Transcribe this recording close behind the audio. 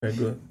Okay,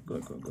 good.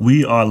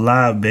 We are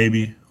live,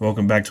 baby.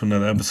 Welcome back to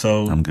another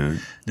episode. I'm good.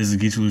 This is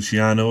Geechee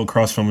Luciano.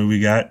 Across from me, we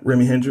got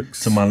Remy Hendrix.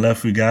 To my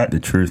left, we got The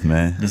truth,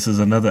 man. This is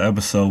another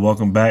episode.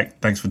 Welcome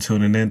back. Thanks for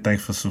tuning in.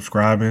 Thanks for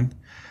subscribing.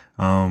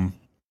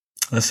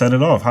 Let's set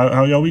it off.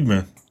 How y'all week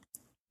been?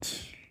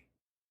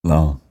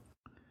 Long.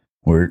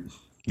 Work.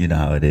 You know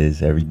how it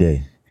is every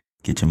day.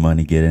 Get your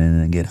money, get in,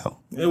 and get out.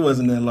 It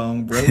wasn't that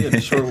long, bro. We had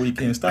a short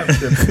weekend. Stop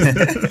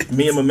tripping.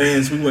 Me and my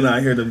mans, we went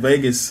out here to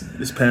Vegas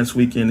this past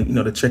weekend,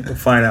 to check the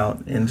fight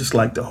out, and just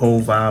like the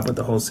whole vibe of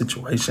the whole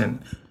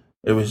situation,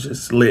 it was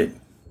just lit,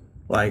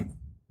 like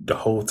the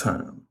whole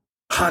time.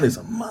 Hot as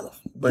a mother,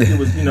 but it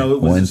was, it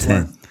was just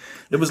like,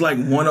 it was like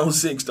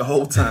 106 the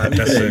whole time,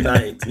 even at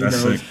night.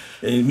 Sick.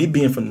 And me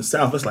being from the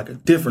South, it's like a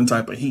different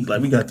type of heat.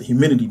 Like we got the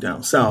humidity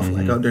down south,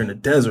 like out there in the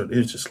desert, it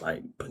was just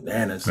like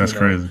bananas. That's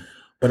crazy.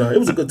 But it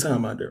was a good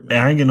time out there, man. Hey,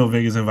 I ain't get no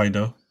Vegas invite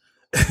though.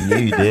 Yeah,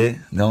 you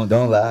did. Don't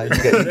lie. You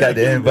got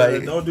the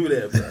invite. Don't do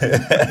that,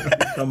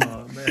 bro. Come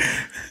on, man.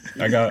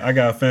 I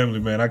got a family,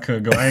 man. I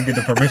couldn't go. I ain't get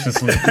the permission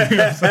slip. You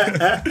know what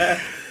I'm saying?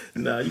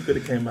 No, you could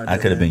have came out. I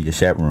could have been your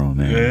chaperone,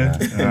 man. Yeah.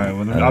 All right.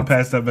 Well, I'll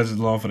pass that message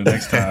along for the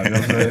next time. You know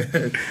what I'm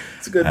saying?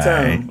 It's a good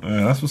time. Right.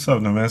 Yeah, that's what's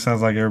up, now, man.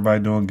 Sounds like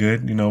everybody doing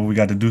good. We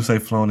got the Duce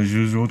flowing as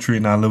usual,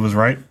 treating our livers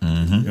right.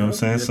 Mm-hmm. You know what I'm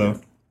saying?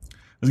 So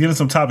let's get into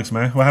some topics,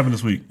 man. What happened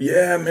this week?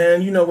 Yeah,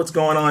 man. You know what's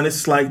going on.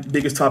 It's like the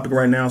biggest topic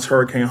right now is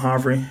Hurricane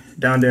Harvey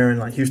down there in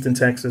like Houston,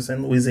 Texas,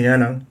 and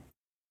Louisiana.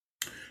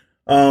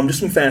 Just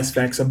some fast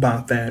facts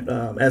about that.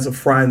 As of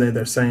Friday,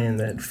 they're saying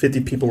that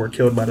 50 people were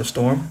killed by the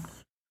storm.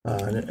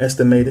 An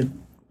estimated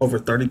over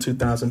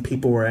 32,000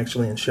 people were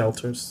actually in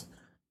shelters.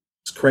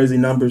 It's crazy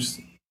numbers.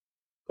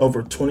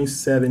 Over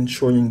 27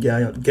 trillion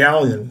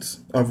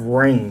gallons of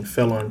rain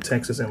fell on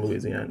Texas and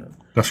Louisiana.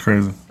 That's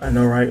crazy. I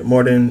know, right?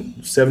 More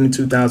than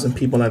 72,000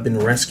 people have been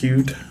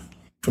rescued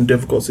from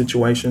difficult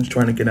situations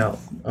trying to get out.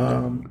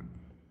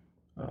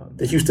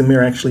 The Houston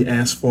mayor actually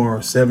asked for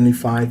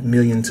 $75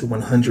 million to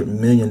 $100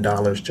 million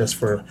just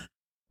for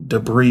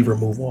debris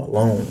removal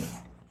alone.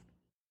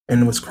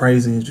 And what's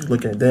crazy is you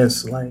look at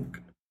this, like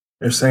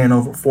they're saying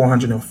over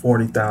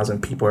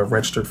 440,000 people have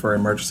registered for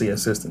emergency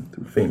assistance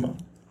through FEMA.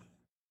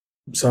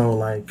 So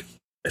like,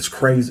 it's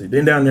crazy.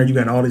 Then down there, you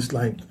got all these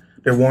like,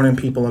 they're warning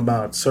people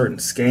about certain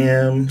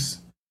scams.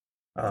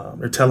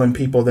 They're telling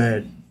people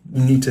that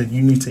you need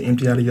to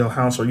empty out of your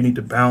house or you need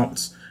to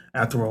bounce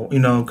after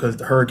because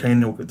the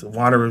hurricane, the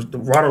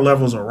water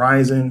levels are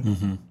rising.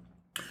 Mm-hmm.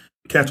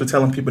 Cats are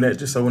telling people that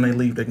just so when they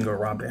leave, they can go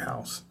rob their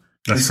house.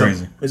 That's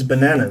crazy. It's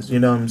bananas, you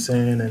know what I'm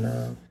saying?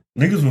 And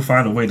niggas will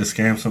find a way to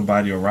scam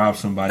somebody or rob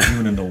somebody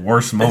even in the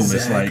worst moments.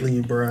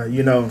 Exactly, bro.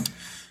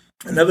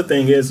 Another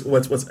thing is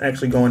what's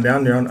actually going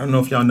down there. I don't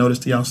know if y'all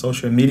noticed y'all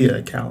social media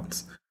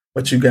accounts,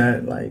 but you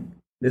got like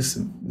this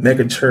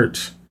mega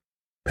church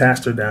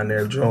pastor down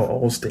there,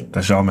 Joel Osteen.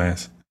 That's y'all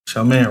man's. It's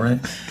your man, right?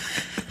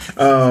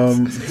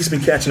 He's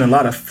been catching a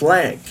lot of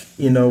flack,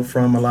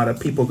 from a lot of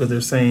people because they're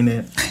saying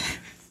that,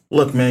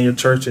 look, man, your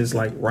church is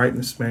like right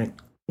in smack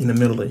in the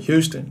middle of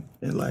Houston,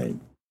 and like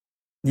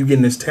you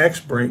getting this tax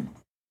break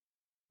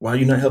while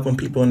you're not helping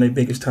people in their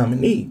biggest time of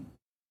need,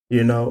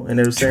 And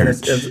they're saying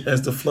as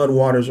the flood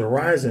waters are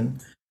rising,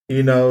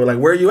 like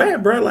where you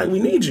at, bro? Like we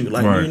need you,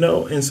 like right.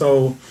 And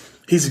so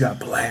he's got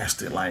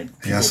blasted, like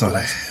yeah, I saw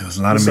that. It was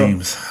a lot of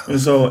memes. And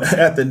so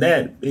after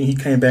that, he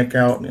came back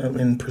out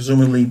and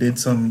presumably did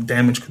some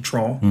damage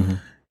control,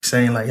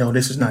 saying like, "Yo,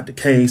 this is not the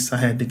case. I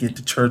had to get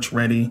the church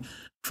ready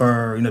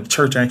for the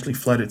church actually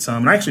flooded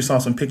some." And I actually saw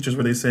some pictures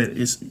where they said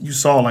you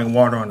saw like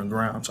water on the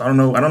ground. So I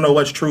don't know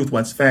what's truth,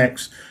 what's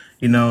facts.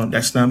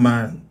 That's not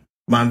my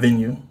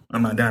venue.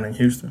 I'm not down in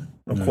Houston,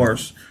 of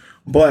course,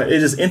 but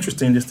it's just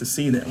interesting just to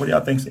see that. What do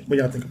y'all think? What do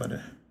y'all think about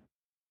that?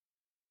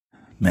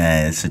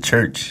 Man, it's a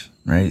church,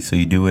 right? So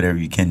you do whatever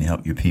you can to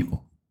help your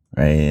people,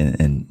 right?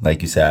 And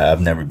like you said, I've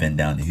never been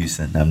down to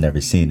Houston. I've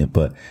never seen it,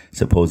 but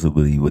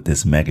supposedly with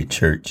this mega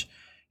church,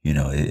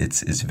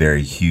 it's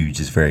very huge.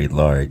 It's very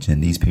large.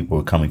 And these people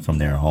are coming from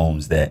their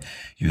homes that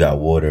you got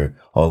water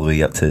all the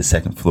way up to the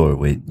second floor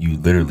where you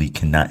literally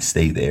cannot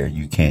stay there.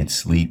 You can't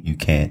sleep. You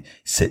can't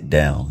sit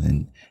down.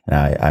 And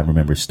I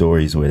remember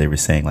stories where they were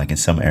saying like in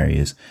some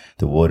areas,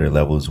 the water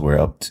levels were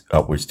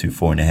upwards to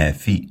 4.5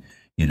 feet.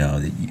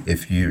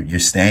 If you're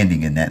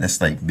standing in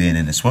that's like being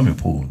in a swimming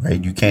pool,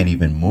 right? You can't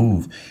even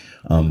move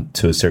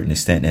to a certain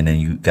extent. And then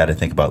you got to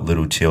think about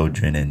little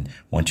children and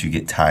once you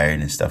get tired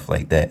and stuff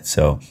like that.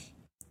 So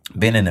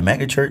being in the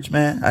mega church,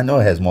 man, I know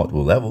it has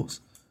multiple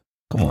levels.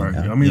 Come on.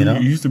 Right. Now, I mean,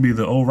 it used to be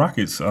the old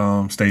Rockets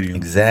stadium.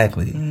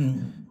 Exactly.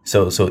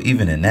 So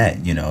even in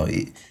that,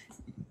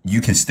 you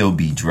can still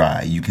be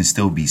dry. You can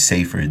still be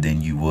safer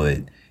than you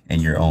would in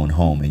your own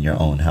home, in your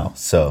own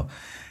house. So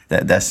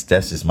that's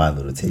just my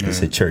little take. Yeah.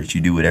 It's a church. You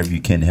do whatever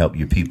you can to help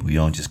your people. You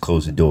don't just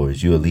close the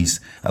doors. You at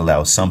least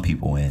allow some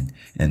people in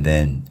and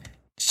then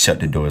shut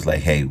the doors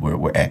like, hey,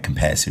 we're at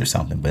capacity or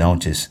something. But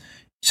don't just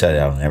shut it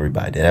out on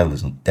everybody.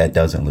 That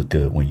doesn't look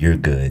good when you're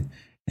good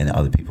and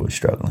other people are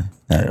struggling.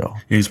 Not at all.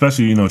 Yeah,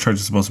 especially, church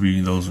is supposed to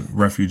be those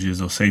refuges,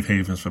 those safe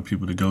havens for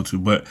people to go to.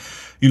 But,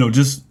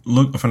 just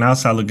look from the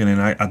outside looking in,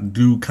 I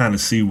do kind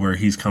of see where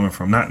he's coming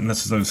from. Not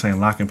necessarily saying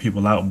locking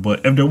people out,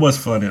 but if there was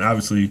flooding,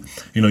 obviously,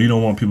 you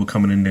don't want people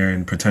coming in there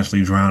and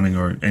potentially drowning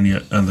or any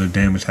other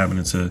damage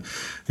happening to,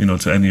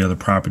 to any other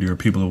property or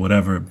people or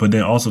whatever. But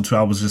then also, too,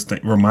 I was just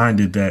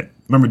reminded that,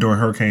 remember during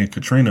Hurricane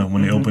Katrina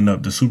when they opened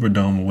up the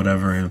Superdome or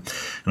whatever, and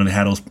they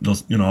had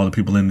those all the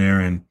people in there,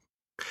 and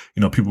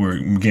people were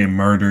getting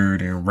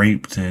murdered and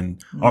raped,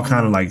 and all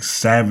kind of like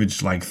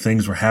savage like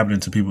things were happening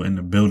to people in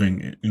the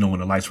building. When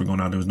the lights were going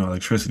out, there was no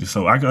electricity.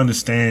 So I can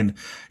understand.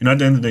 At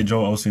the end of the day,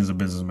 Joel Osteen's a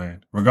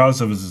businessman,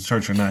 regardless of if it's a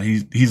church or not.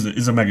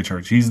 He's a mega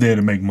church. He's there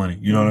to make money.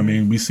 You know what I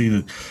mean? We see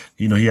that.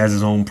 He has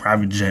his own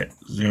private jet.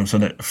 So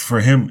that for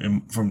him,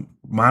 and from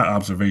my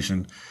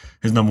observation,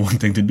 his number one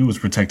thing to do is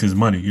protect his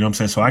money. You know what I'm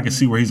saying? So I can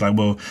see where he's like,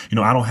 well,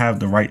 I don't have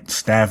the right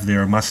staff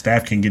there. My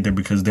staff can't get there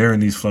because they're in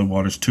these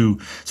floodwaters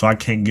too. So I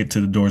can't get to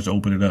the doors to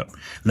open it up.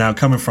 Now,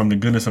 coming from the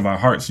goodness of our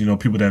hearts,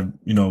 people that,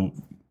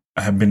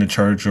 have been to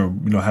church or,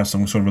 have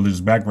some sort of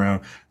religious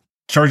background,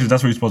 churches,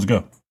 that's where you're supposed to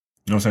go.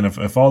 You know what I'm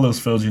saying? If all those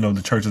fails,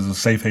 the church is a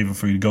safe haven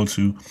for you to go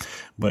to.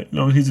 But,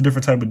 he's a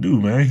different type of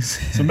dude, man.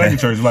 He's a mega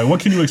church. Like, what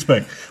can you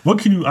expect? What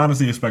can you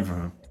honestly expect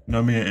from him? You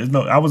know what I mean?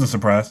 I wasn't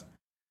surprised.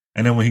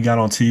 And then when he got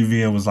on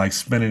TV and was like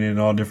spinning it in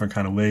all different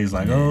kind of ways,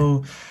 like,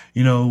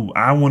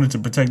 I wanted to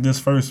protect this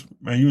first.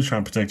 Man, you was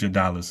trying to protect your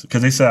dollars.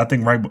 Because they said, I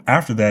think right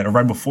after that, or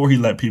right before he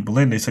let people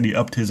in, they said he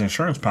upped his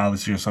insurance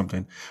policy or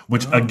something,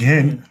 which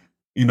again,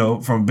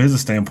 from a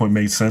business standpoint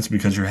made sense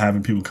because you're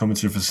having people come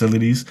into your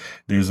facilities.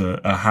 There's a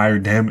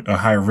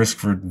higher risk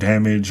for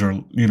damage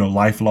or,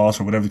 life loss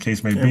or whatever the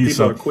case may be.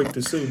 People are quick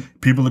to sue.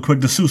 People are quick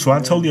to sue. So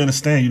I totally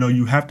understand,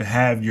 you have to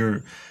have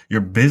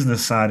your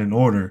business side in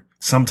order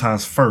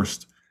sometimes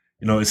first.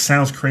 It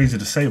sounds crazy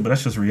to say, but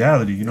that's just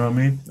reality. You know what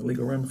I mean? The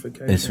legal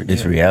ramifications.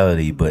 It's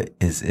reality, but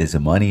is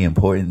money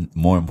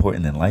more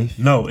important than life?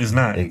 No, it's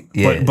not.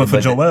 But for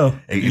Joel,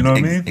 you know what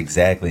I mean?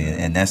 Exactly,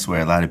 and that's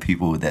where a lot of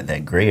people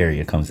that gray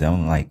area comes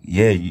down. Like,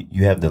 yeah,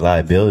 you have the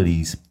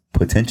liabilities,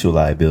 potential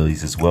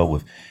liabilities as well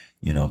with,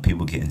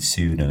 people getting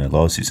sued and the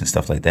lawsuits and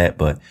stuff like that.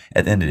 But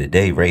at the end of the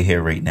day, right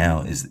here, right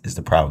now is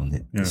the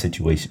problem, the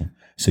situation.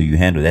 So you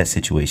handle that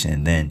situation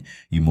and then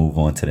you move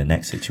on to the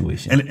next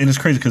situation. And it's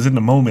crazy because in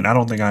the moment, I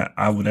don't think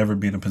I would ever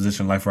be in a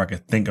position in life where I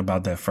could think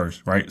about that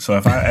first, right? So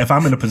if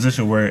I'm in a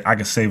position where I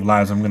can save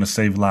lives, I'm going to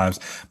save lives.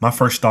 My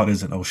first thought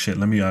isn't, oh shit,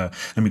 let me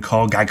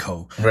call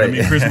Geico. Right. Let me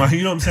increase my,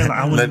 you know what I'm saying?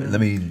 Like,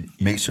 let me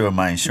make sure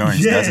my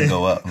insurance doesn't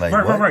go up. Like,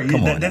 right.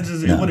 Come on.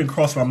 It wouldn't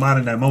cross my mind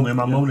in that moment. And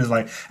my moment is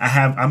like,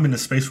 I'm in a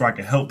space where I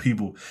can help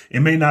people.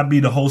 It may not be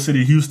the whole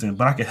city of Houston,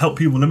 but I can help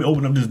people. Let me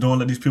open up this door and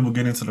let these people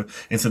get into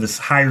this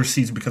higher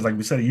seats because, like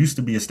we said, it used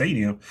to be a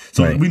stadium.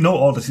 So we know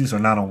all the seats are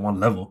not on one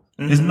level.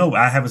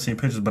 I haven't seen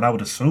pictures, but I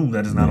would assume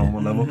that it's not on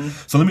one level.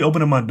 So let me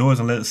open up my doors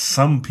and let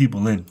some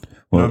people in. You know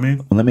what I mean?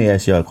 Well, let me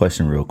ask y'all a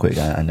question real quick.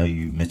 I know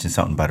you mentioned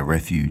something about a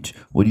refuge.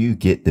 What do you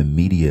get the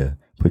media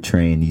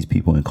portraying these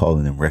people and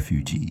calling them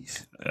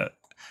refugees?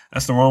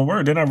 That's the wrong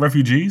word. They're not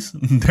refugees.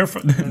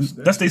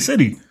 That's their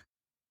city.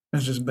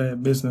 That's just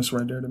bad business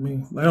right there to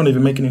me. That don't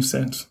even make any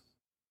sense.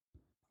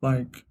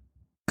 Like,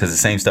 because the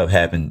same stuff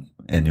happened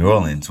in New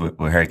Orleans with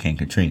Hurricane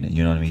Katrina.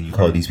 You know what I mean? You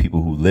call these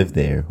people who live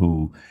there,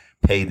 who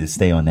paid to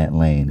stay on that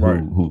lane,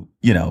 who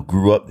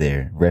grew up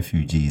there,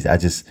 refugees. I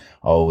just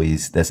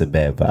that's a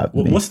bad vibe.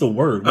 Well, what's the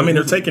word? I mean,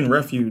 they're taking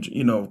refuge,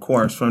 of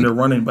course, from their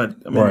running, but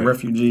I mean,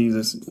 refugees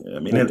is,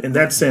 in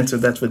that sense,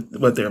 if that's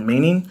what they're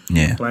meaning,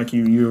 like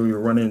you're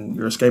running,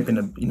 you're escaping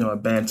a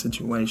bad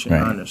situation.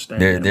 Right. I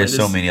understand. There's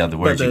so many other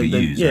words you could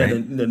use,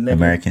 right? The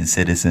American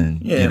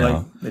citizen.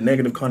 Like the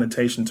negative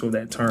connotation to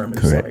that term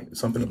is like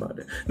something about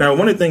it. Now,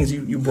 one of the things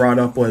you brought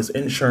up was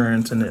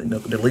insurance and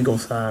the legal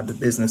side, the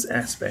business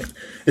aspect.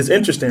 It's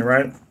interesting,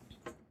 right?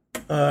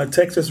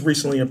 Texas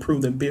recently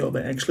approved a bill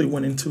that actually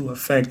went into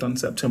effect on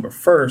September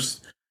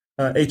 1st,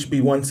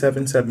 HB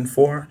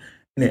 1774,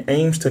 and it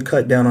aims to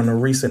cut down on the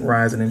recent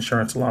rise in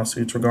insurance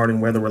lawsuits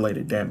regarding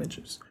weather-related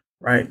damages.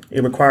 Right?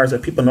 It requires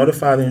that people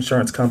notify the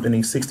insurance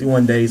company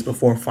 61 days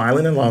before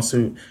filing a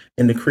lawsuit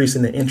and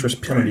decreasing the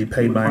interest penalty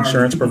paid by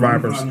insurance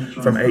providers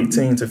from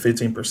 18 to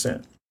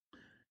 15%.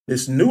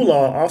 This new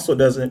law also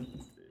doesn't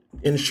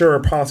ensure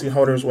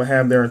policyholders will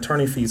have their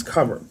attorney fees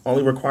covered,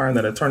 only requiring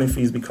that attorney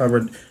fees be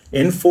covered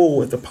in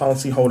full if the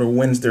policyholder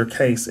wins their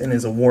case and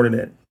is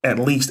awarded at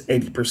least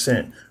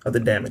 80% of the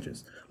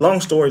damages.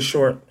 Long story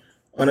short,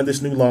 under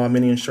this new law,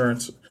 many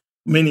insurers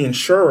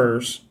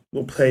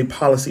will pay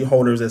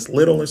policyholders as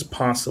little as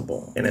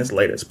possible and as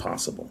late as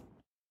possible.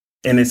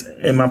 And it's,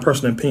 in my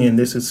personal opinion,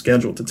 this is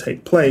scheduled to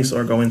take place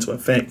or go into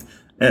effect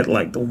at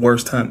like the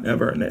worst time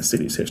ever in that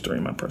city's history,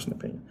 in my personal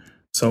opinion.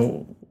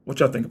 So what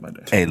y'all think about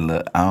that? Hey,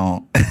 look, I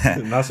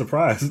don't... Not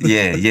surprised.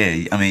 Yeah.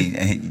 I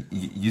mean,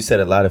 you said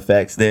a lot of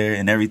facts there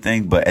and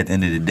everything, but at the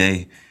end of the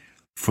day,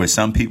 for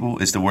some people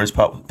it's the worst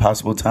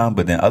possible time,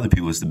 but then other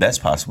people it's the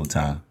best possible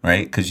time,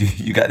 right? Because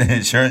you got the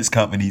insurance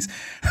companies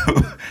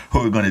who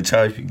are going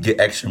to get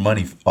extra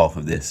money off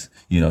of this.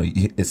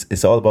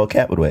 It's all about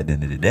capital at the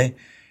end of the day.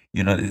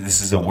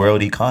 This is a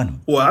world economy.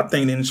 Well, I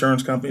think the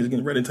insurance companies are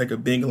getting ready to take a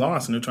big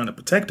loss, and they're trying to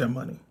protect their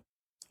money.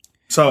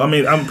 So, I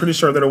mean, I'm pretty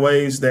sure there are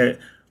ways that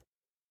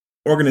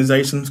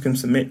organizations can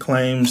submit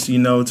claims, to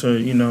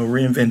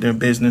reinvent their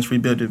business,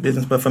 rebuild their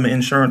business. But from an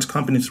insurance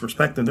company's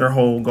perspective, their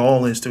whole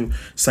goal is to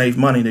save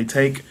money. They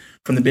take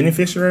from the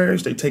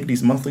beneficiaries, they take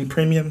these monthly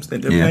premiums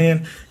that they're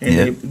paying,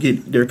 and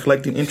they're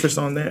collecting interest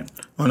on that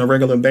on a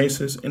regular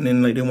basis, and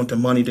then they want the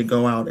money to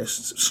go out as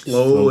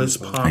slow as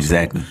possible.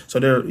 Exactly. So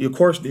there, of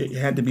course, there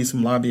had to be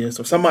some lobbyists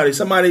or somebody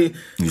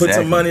put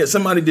some money.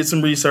 Somebody did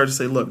some research and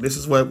say, "Look, this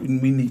is what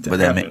we need to." But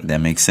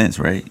that makes sense,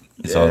 right?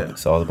 It's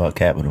all about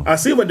capital. I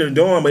see what they're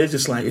doing, but it's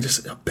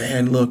just a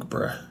bad look,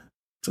 bruh.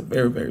 It's a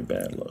very, very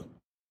bad look.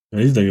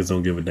 These niggas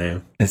don't give a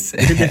damn.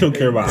 They don't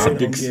care about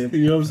optics. You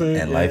know what I'm saying?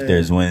 In life,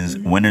 there's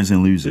winners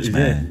and losers,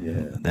 man.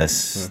 Yeah.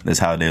 That's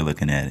how they're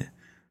looking at it.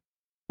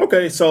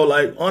 Okay, so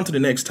on to the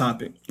next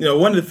topic.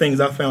 One of the things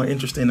I found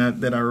interesting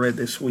that I read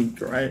this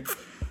week, right,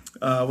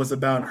 was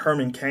about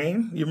Herman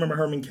Cain. You remember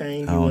Herman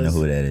Cain? I don't know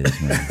who that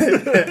is,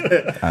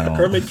 man.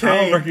 Herman Cain.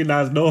 I don't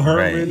recognize no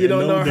Herman. Right. You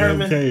don't know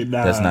Herman? Cain,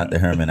 nah. That's not the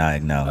Herman I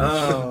acknowledge.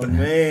 Oh,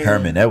 man.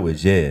 Herman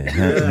Edwards,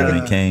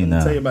 Herman Cain. Let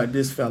me tell you about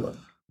this fella.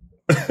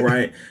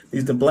 Right,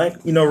 he's the black.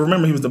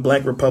 Remember he was the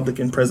black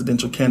Republican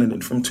presidential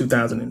candidate from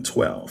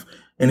 2012,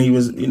 and he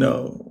was,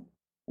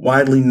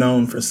 widely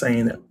known for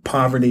saying that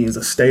poverty is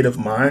a state of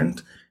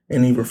mind,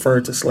 and he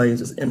referred to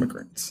slaves as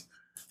immigrants.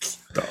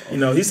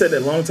 He said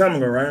that a long time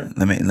ago, right?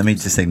 Let me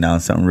just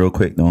acknowledge something real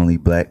quick. The only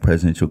black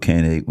presidential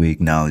candidate we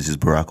acknowledge is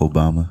Barack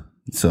Obama.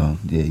 So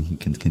yeah, you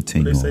can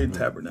continue. They say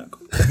tabernacle.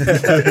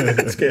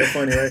 It's kind of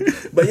funny, right?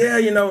 But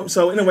yeah,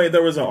 So anyway,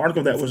 there was an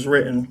article that was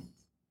written.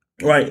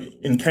 Right,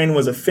 and Cain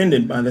was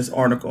offended by this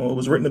article. It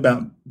was written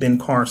about Ben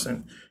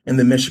Carson in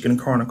the Michigan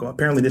Chronicle.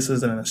 Apparently, this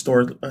is an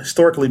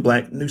historically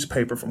black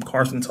newspaper from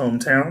Carson's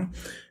hometown,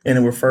 and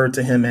it referred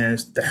to him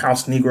as the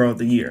House Negro of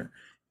the Year.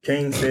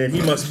 Cain said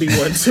he must be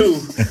one too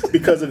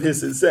because of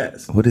his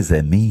success. What does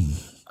that mean?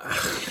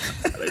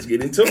 Let's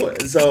get into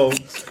it. So,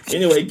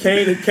 anyway,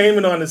 Cain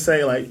went on to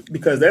say,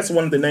 because that's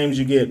one of the names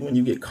you get when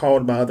you get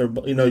called by other,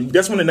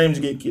 that's one of the names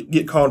you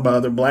get called by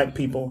other black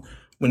people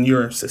when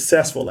you're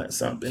successful at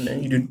something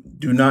and you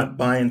do not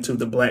buy into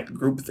the black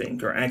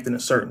groupthink or act in a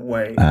certain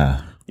way.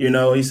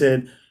 He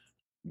said,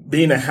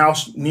 being a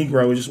house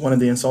Negro is just one of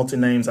the insulting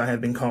names I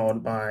have been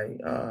called by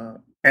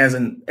as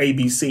an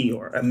ABC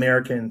or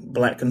American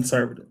Black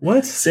Conservative.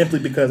 What? Simply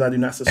because I do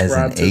not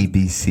subscribe to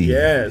ABC.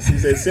 Yes. He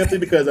said, simply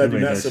because I do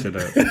not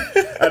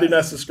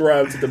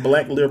subscribe to the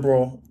black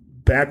liberal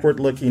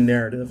backward-looking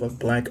narrative of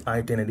black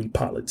identity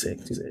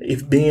politics. He said,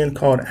 if being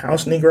called a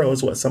house Negro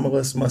is what some of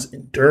us must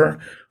endure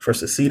for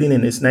succeeding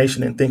in this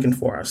nation and thinking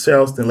for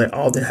ourselves, then let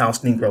all the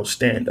house Negroes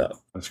stand up.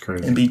 That's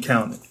crazy. And be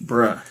counted.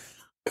 Bruh.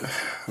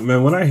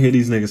 Man, when I hear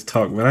these niggas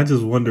talk, man, I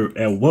just wonder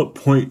at what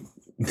point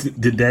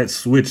did that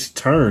switch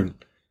turn?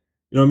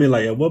 You know what I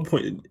mean? At what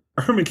point...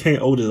 Herman Cain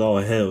old as all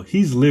hell.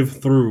 He's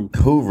lived through...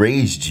 Who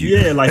raised you?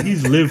 Yeah,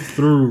 he's lived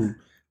through...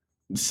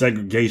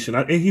 segregation.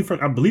 I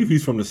believe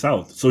he's from the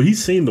South, so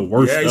he's seen the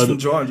worst. Yeah, he's from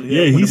Georgia.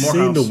 Yeah, he's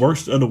seen the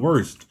worst of the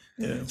worst.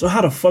 Yeah. So how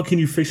the fuck can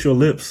you fix your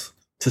lips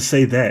to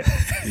say that,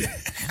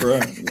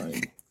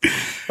 bruh?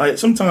 Like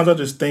sometimes I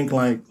just think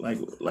like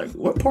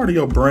what part of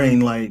your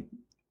brain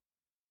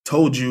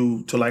told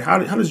you to how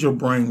does your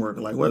brain work?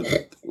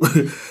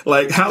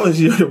 What how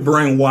is your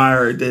brain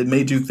wired that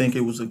made you think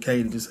it was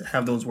okay to just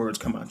have those words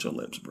come out your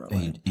lips, bro?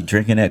 You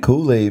drinking that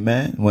Kool-Aid,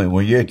 man.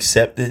 When you're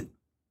accepted.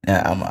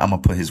 I'm gonna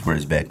put his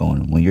words back on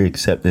him. When you're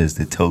accepted as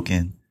the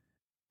token,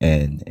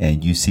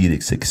 and you see the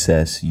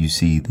success, you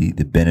see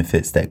the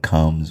benefits that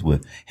comes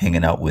with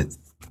hanging out with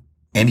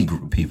any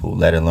group of people,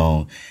 let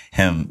alone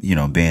him,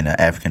 being an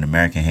African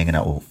American, hanging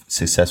out with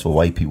successful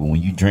white people.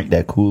 When you drink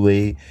that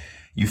Kool-Aid,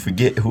 you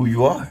forget who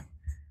you are,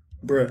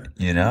 bruh.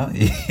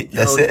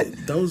 That's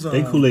it. Those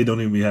they Kool-Aid don't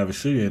even have a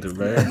sugar in it,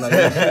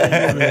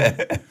 man.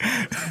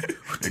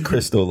 The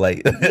Crystal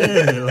Light.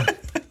 Yeah,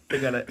 they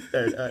got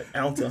an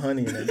ounce of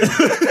honey in it.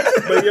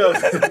 But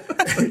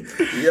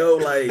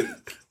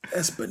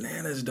that's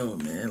bananas though,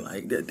 man.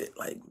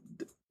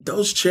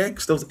 Those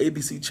checks, those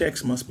ABC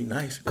checks must be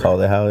nice, bro.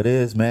 Call it how it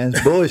is, man.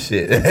 It's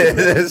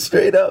bullshit.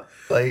 Straight up.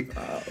 Oh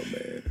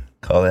man.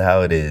 Call it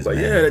how it is, but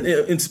man.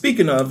 Yeah, and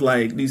speaking of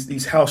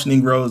these house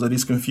Negroes or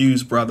these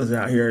confused brothers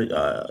out here,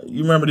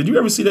 did you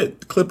ever see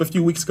that clip a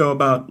few weeks ago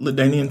about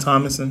LaDainian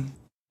Tomlinson?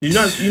 Did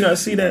you not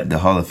see that? The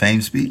Hall of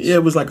Fame speech? Yeah,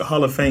 it was like a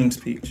Hall of Fame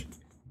speech.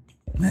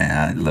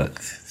 Man,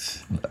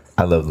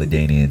 I love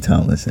LaDainian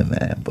Tomlinson,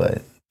 man,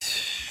 but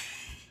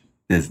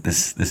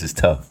this is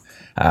tough.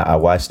 I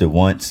watched it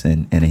once,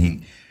 and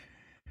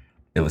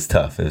it was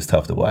tough. It was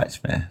tough to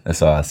watch, man.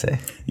 That's all I say.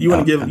 You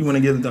want to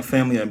give the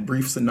family a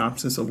brief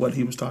synopsis of what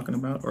he was talking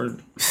about, or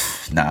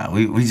Nah,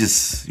 we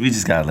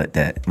just gotta let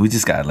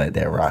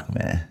that rock,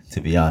 man.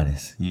 To be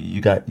honest,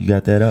 you got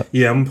that up.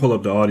 Yeah, I'm gonna pull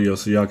up the audio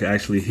so y'all can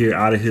actually hear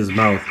out of his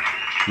mouth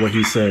what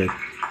he said.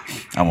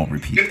 I won't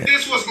repeat If that.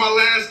 this was my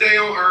last day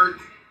on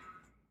earth,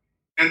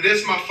 and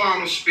this my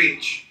final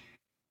speech,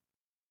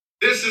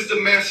 this is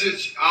the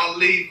message I'll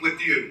leave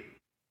with you.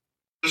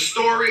 The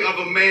story of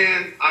a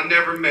man I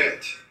never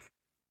met.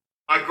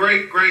 My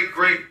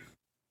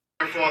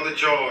great-great-great-grandfather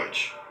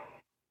George.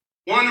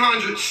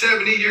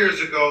 170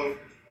 years ago,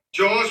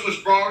 George was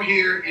brought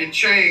here in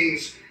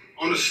chains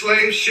on a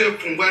slave ship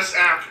from West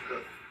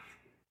Africa.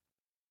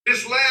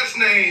 His last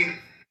name,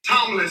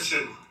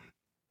 Tomlinson,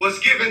 was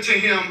given to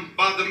him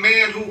by the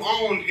man who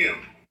owned him.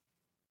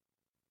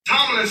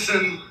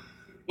 Tomlinson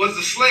was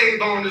the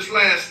slave owner's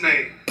last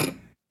name.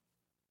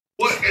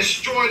 What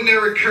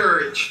extraordinary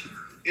courage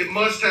it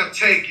must have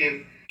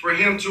taken for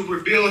him to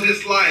rebuild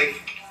his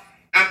life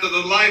after the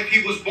life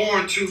he was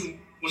born to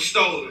was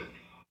stolen.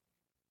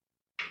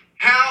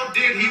 How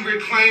did he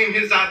reclaim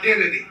his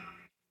identity,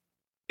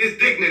 his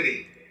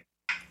dignity,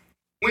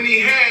 when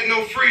he had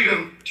no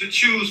freedom to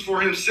choose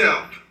for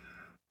himself?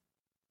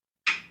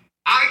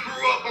 I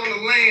grew up on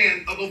the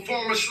land of a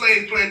former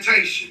slave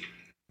plantation.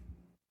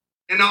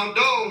 And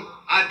although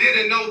I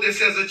didn't know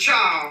this as a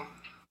child,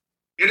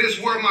 it is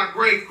where my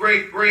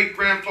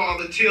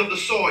great-great-great-grandfather tilled the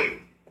soil.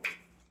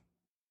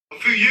 A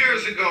few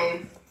years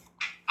ago,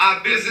 I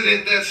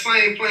visited that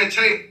same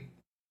plantation,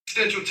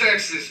 Central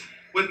Texas,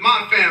 with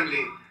my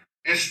family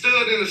and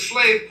stood in the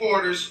slave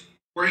quarters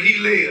where he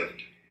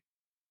lived.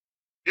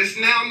 It's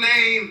now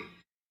named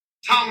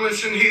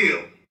Tomlinson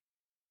Hill.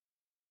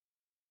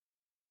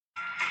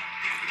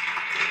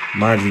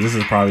 Mind you, this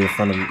is probably in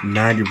front of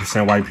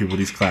 90% white people,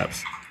 these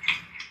claps.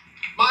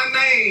 My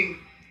name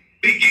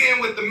began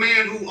with the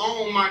man who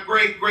owned my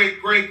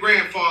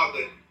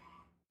great-great-great-grandfather.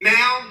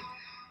 Now,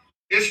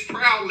 it's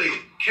proudly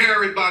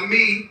carried by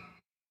me,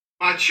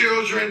 my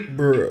children,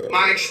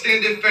 my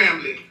extended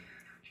family.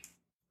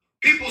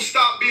 People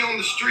stop me on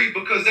the street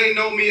because they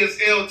know me as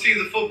LT,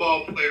 the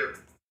football player.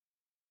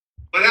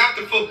 But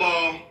after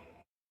football,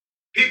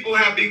 people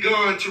have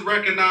begun to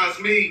recognize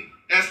me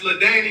as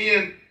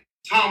LaDainian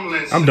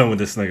Tomlinson. I'm done with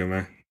this nigga,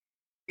 man.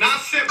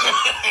 Not simply.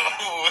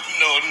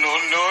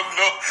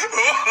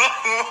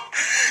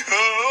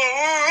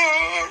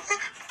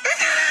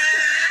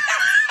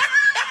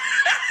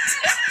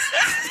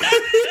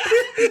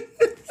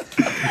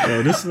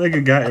 Yo, this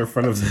nigga got in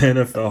front of the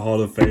NFL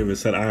Hall of Fame and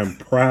said, "I am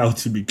proud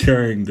to be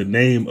carrying the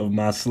name of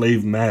my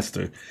slave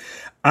master."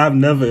 I've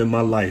never in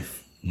my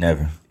life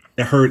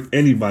heard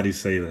anybody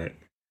say that.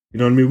 You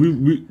know what I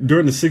mean? We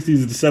during the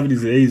 60s, the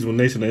 70s, and 80s, when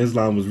Nation of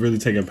Islam was really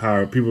taking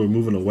power, people were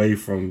moving away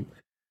from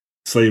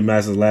slave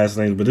masters' last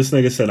names. But this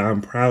nigga said,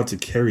 "I'm proud to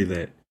carry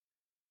that."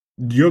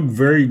 Your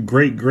very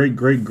great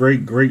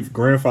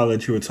grandfather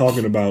that you were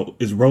talking about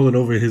is rolling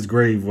over his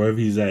grave wherever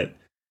he's at,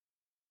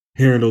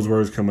 hearing those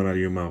words coming out of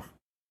your mouth.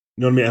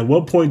 You know what I mean? At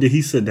what point did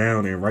he sit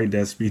down and write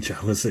that speech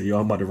out and say, "Yo,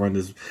 I'm about to run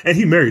this"? And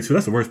he married too.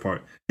 That's the worst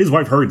part. His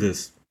wife heard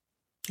this.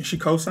 And she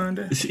co-signed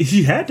it?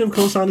 She had them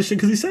co-sign this shit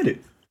because he said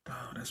it.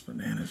 Oh, that's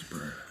bananas,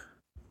 bro.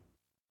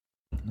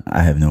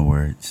 I have no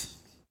words.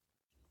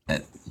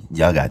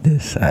 Y'all got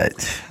this. Hey,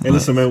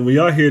 listen, man. When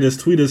y'all hear this,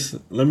 tweet us.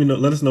 Let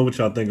us know what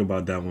y'all think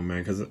about that one,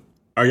 man. Because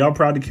are y'all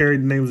proud to carry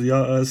the names of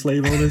y'all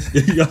slave owners?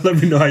 Y'all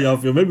let me know how y'all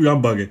feel. Maybe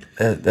I'm bugging.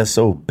 That's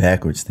so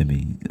backwards to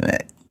me.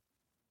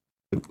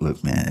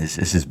 Look, man, it's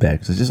just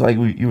backwards. It's just like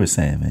you were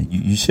saying, man.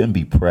 You shouldn't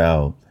be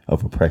proud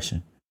of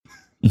oppression.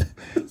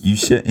 You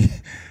shouldn't.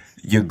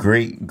 Your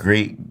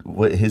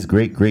his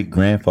great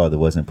grandfather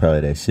wasn't proud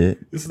of that shit.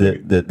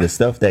 The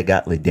stuff that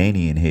got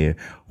LaDainian here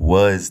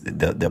was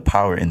the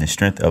power and the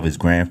strength of his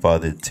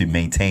grandfather to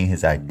maintain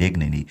his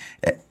identity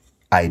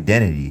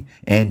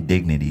and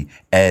dignity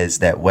as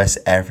that West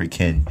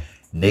African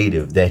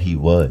native that he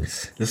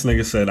was. This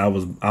nigga said, I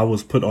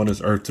was put on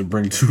this earth to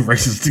bring two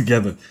races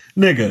together.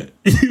 Nigga,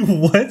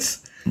 what?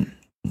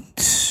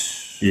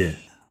 Yeah.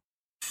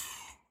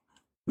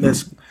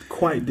 That's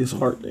quite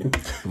disheartening.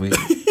 We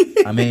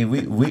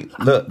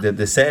look.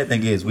 The sad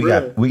thing is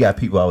we got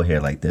people out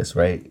here like this,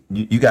 right?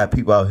 You got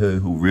people out here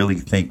who really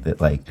think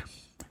that like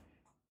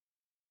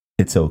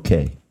it's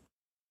okay.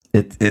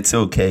 It's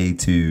okay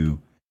to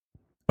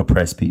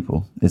oppress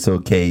people. It's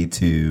okay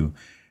to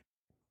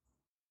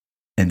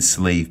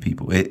enslave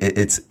people.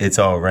 It's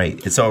all right.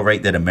 It's all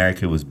right that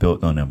America was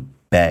built on the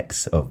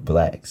backs of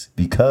blacks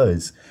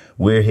because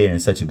we're here in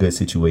such a good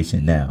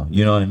situation now.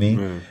 You know what I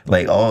mean?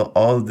 Like all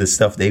of the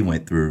stuff they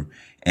went through,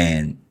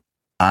 and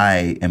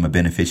I am a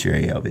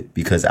beneficiary of it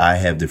because I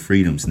have the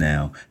freedoms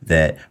now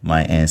that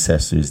my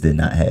ancestors did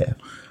not have.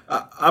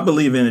 I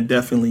believe in it.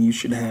 Definitely, you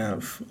should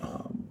have.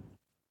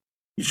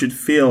 You should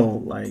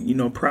feel like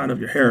proud of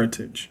your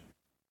heritage.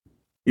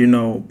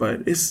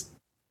 But it's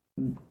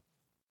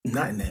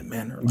not in that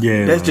manner. Like,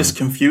 that's just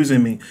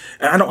confusing me.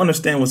 And I don't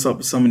understand what's up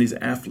with some of these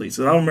athletes.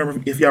 I don't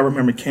remember if y'all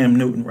remember Cam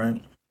Newton,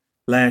 right?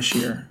 Last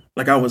year,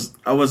 like I was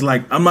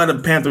like, I'm not a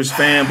Panthers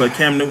fan, but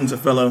Cam Newton's a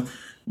fellow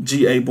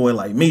GA boy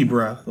like me,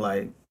 bro.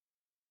 Like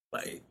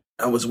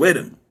I was with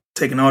him,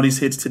 taking all these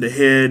hits to the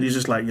head. He's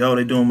just like, yo,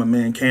 they doing my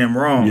man Cam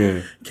wrong.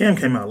 Yeah. Cam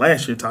came out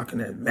last year talking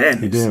that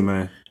madness. He did,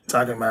 man.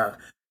 Talking about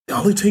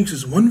all it takes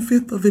is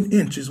 1/5 of an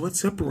inch is what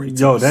separates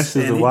Yo, us. that's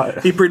just And a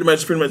wild. he pretty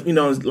much, you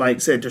know,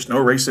 like said, there's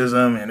no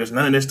racism and there's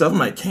none of this stuff. I'm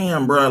like,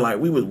 Cam, bro, like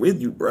we was with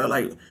you, bro.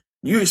 Like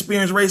you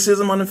experienced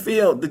racism on the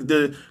field.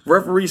 The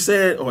referee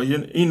said, or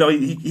you know,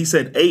 he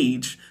said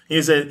age.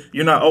 He said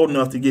you're not old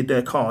enough to get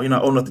that call. You're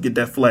not old enough to get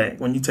that flag.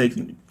 When you take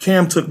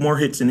Cam took more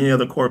hits than any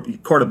other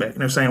quarterback,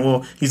 and they're saying,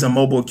 well, he's a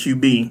mobile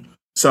QB,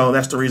 so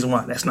that's the reason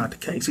why. That's not the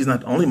case. He's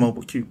not the only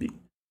mobile QB,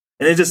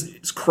 and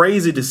it's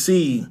crazy to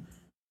see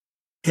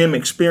him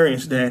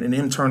experience that and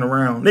him turn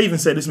around. They even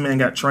said this man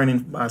got training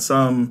by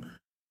some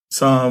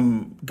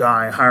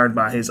guy hired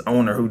by his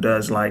owner who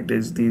does like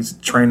these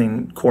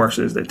training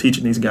courses that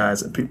teaching these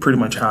guys pretty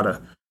much how to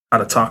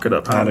talk it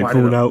up, How to white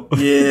cool it up. out.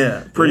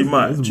 Yeah, pretty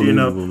much. It's You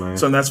know, believable, man.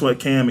 so that's what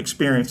Cam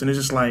experienced, and it's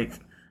just like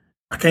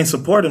I can't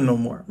support him no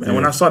more, man.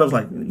 When I saw it, I was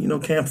like, you know,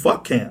 Cam,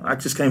 fuck Cam. I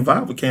just can't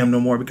vibe with Cam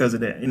no more because of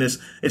that, and it's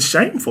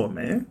shameful,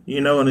 man.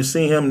 You know, and to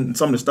see him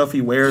some of the stuff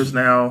he wears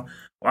now,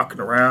 walking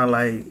around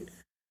like.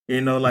 You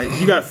know, like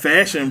you got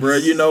fashion, bro.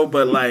 You know,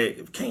 but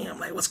like Cam,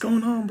 like what's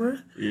going on, bro?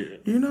 Yeah.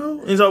 You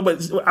know, and so,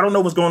 but I don't know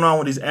what's going on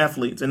with these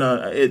athletes, and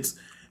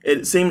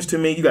it seems to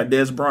me you got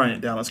Dez Bryant,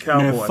 Dallas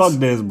Cowboys. Man, fuck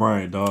Dez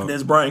Bryant, dog.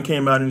 Dez Bryant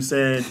came out and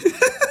said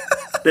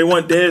they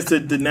want Dez to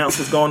denounce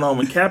what's going on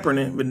with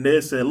Kaepernick, but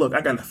Dez said, "Look,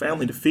 I got a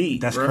family to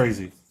feed." That's bro.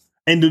 crazy.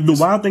 And the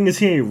wild thing is,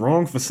 he ain't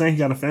wrong for saying he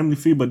got a family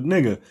fee, but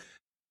nigga,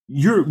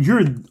 you're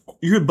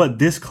but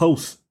this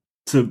close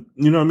to,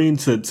 you know what I mean,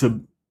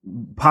 to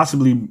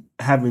possibly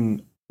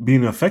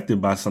being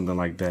affected by something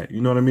like that. You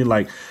know what I mean?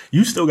 Like,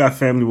 you still got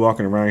family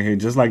walking around here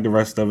just like the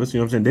rest of us. You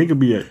know what I'm saying? They could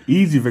be an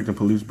easy victim of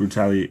police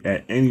brutality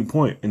at any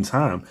point in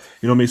time.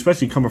 You know what I mean?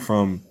 Especially coming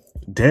from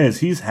Dez.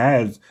 He's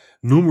had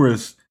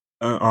numerous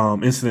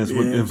incidents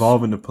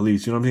involving the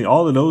police. You know what I mean?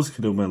 All of those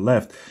could have been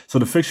left. So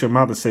to fix your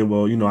mouth and say,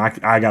 well, you know,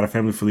 I got a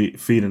family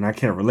feed and I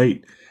can't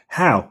relate.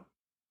 How?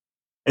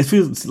 It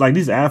feels like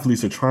these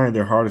athletes are trying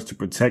their hardest to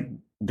protect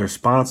their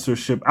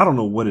sponsorship. I don't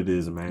know what it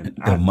is, man.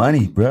 The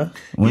money, bro.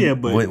 Yeah,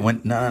 but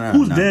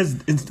who's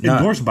Dez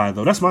endorsed by,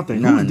 though? That's my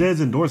thing. Who's Dez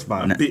endorsed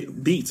by?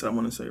 Beats, I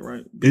want to say,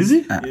 right? Is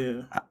he?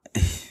 Yeah.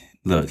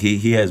 Look,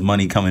 he has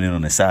money coming in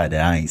on the side that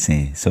I ain't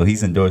seeing, so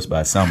he's endorsed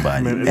by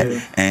somebody.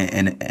 Man,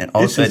 and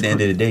also at the end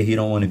of the day, he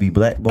don't want to be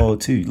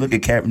blackballed too. Look at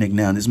Kaepernick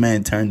now. This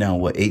man turned down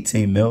what,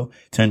 18 mil?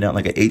 Turned down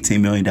like an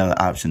 $18 million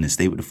option to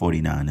stay with the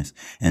 49ers,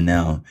 and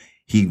now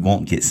he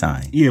won't get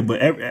signed. Yeah,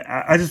 but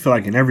I just feel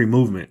like in every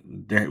movement,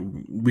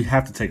 we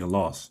have to take a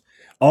loss.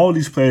 All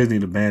these players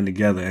need to band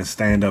together and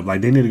stand up.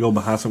 Like, they need to go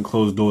behind some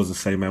closed doors and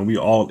say, man,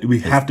 we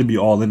have to be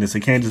all in this.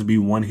 It can't just be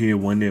one here,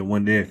 one there,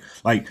 one there.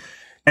 Like,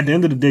 at the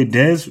end of the day,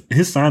 Dez,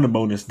 his signing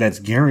bonus that's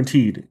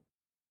guaranteed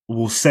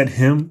will set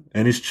him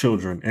and his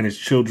children and his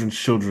children's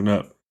children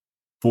up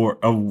for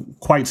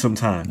quite some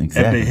time if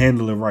they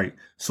handle it right.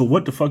 So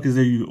what the fuck is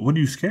there? What are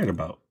you scared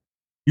about?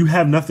 You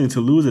have nothing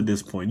to lose at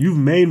this point. You've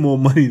made more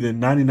money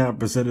than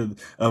 99%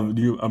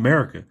 of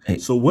America. Hey,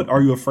 so what are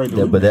you afraid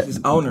to lose?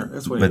 His owner.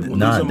 That's what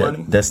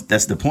money.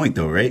 That's the point,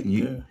 though, right?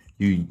 You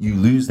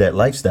lose that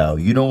lifestyle.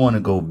 You don't want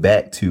to go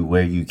back to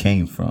where you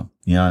came from.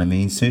 You know what I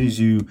mean? As soon as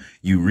you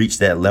reach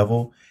that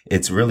level,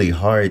 it's really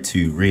hard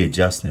to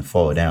readjust and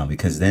fall down,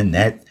 because then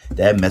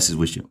that messes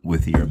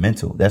with your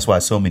mental. That's why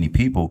so many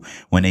people,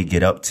 when they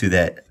get up to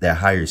that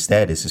higher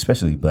status,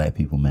 especially black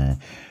people, man,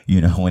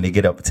 you know, when they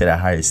get up to that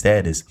higher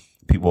status,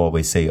 people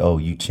always say, "Oh,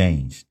 you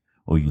changed,"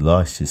 or "You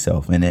lost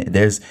yourself." And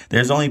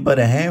there's only but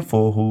a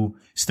handful who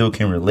still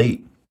can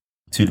relate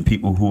to the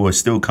people who are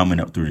still coming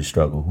up through the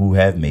struggle, who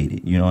have made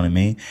it. You know what I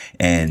mean?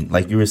 And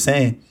like you were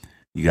saying,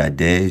 you got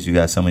Dez, you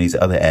got some of these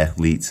other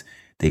athletes.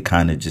 They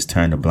kind of just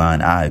turn a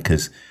blind eye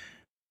because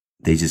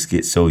they just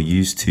get so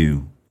used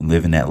to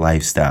living that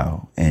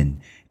lifestyle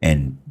and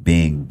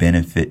being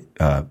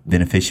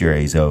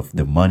beneficiaries of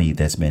the money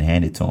that's been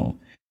handed to them,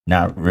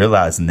 not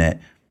realizing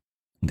that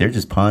they're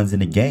just pawns in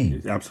the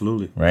game.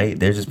 Absolutely. Right?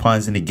 They're just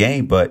pawns in the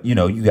game. But, you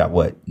know, you got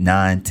what,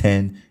 9,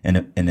 10 in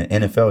the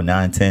NFL,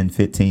 9, 10,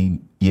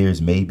 15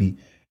 years maybe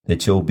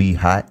that you'll be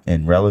hot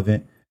and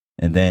relevant.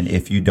 And then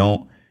if you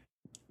don't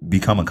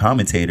become a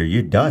commentator,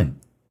 you're done.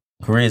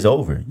 Career's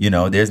over. You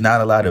know, there's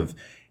not a lot of,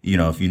 you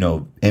know, if you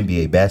know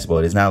NBA basketball,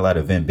 there's not a lot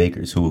of Vin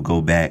Bakers who will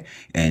go back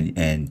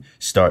and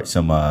start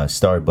some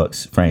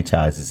Starbucks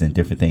franchises and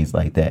different things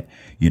like that.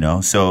 You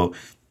know, so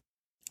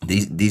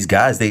these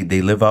guys, they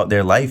live out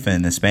their life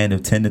in the span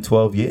of 10 to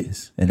 12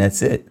 years, and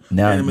that's it.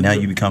 Now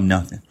you become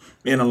nothing.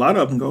 And a lot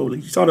of them go.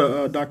 You saw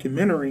the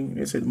documentary.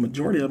 They said the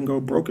majority of them go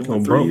broke in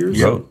like 3 years.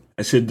 Yo,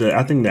 I think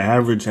the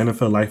average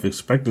NFL life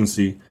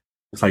expectancy,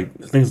 it's like,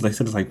 I think they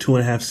said it's like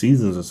 2.5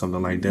 seasons or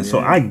something like that. Yeah. So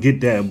I get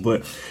that,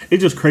 but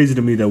it's just crazy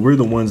to me that we're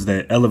the ones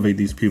that elevate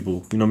these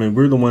people. You know what I mean?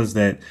 We're the ones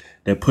that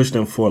push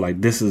them for,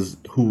 like, this is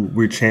who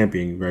we're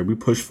championing, right? We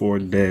push for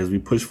Dez, we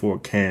push for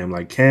Cam.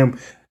 Like Cam,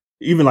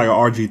 even like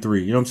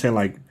RG3, you know what I'm saying?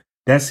 Like,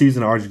 that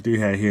season RG3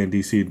 had here in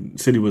DC,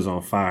 city was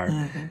on fire.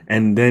 Mm-hmm.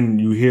 And then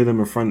you hear them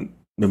in front of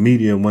the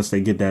media once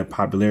they get that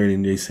popularity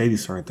and they say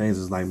these certain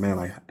things. It's like, man,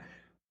 like,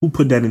 who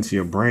put that into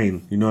your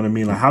brain? You know what I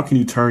mean? Like, how can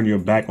you turn your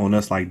back on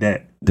us like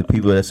that? The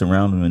people that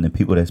surround them and the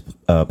people that's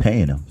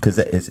paying them, because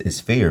it's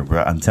fear,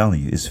 bro. I'm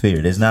telling you, it's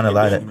fear. There's not a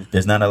lot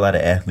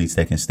of athletes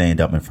that can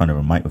stand up in front of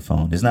a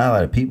microphone. There's not a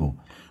lot of people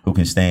who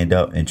can stand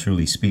up and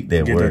truly speak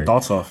their Get word, their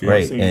thoughts off,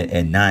 right,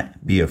 and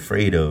not be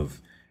afraid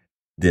of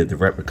the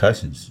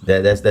repercussions.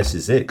 That's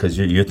just it. Because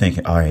you're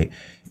thinking, all right,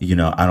 you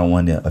know, I don't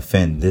want to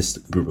offend this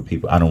group of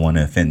people. I don't want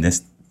to offend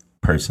this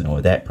person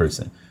or that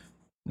person.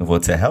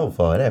 Well, to hell with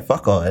all that.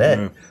 Fuck all of that.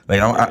 Yeah.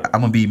 Like,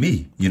 I'm gonna be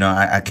me. You know,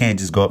 I can't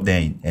just go up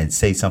there and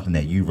say something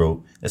that you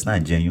wrote. That's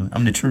not genuine.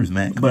 I'm the truth,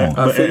 man. Come on.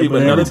 I feel you,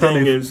 but another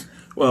thing is,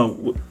 well,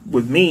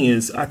 with me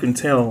is I can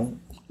tell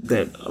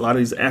that a lot of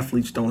these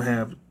athletes don't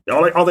have.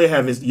 All they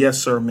have is yes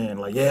sir, man.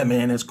 Like, yeah,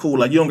 man, that's cool.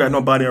 Like, you don't got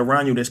nobody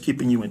around you that's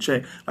keeping you in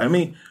check. Like, I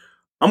mean,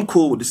 I'm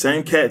cool with the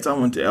same cats I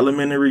went to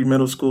elementary,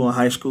 middle school, and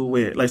high school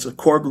with. Like, it's a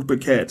core group of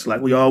cats. Like,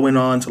 we all went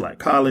on to like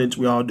college.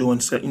 We all doing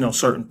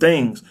certain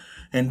things.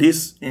 And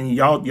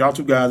y'all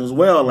two guys as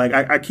well. Like,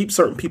 I keep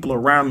certain people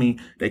around me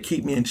that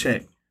keep me in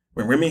check.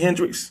 When Remy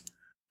Hendrix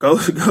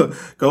goes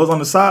on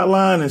the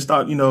sideline and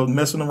start,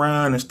 messing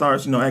around and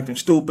starts, acting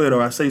stupid,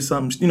 or I say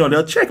something,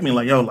 they'll check me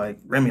like, yo, like,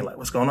 Remy, like,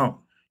 what's going on?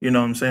 You know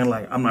what I'm saying?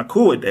 Like, I'm not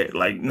cool with that.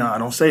 Like, nah,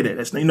 don't say that.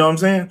 That's, you know what I'm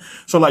saying?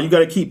 So, like, you got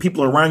to keep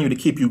people around you to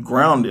keep you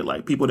grounded,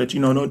 like people that,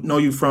 know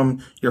you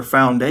from your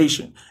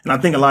foundation. And I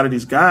think a lot of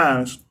these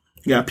guys,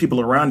 you got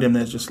people around them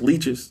that's just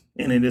leeches,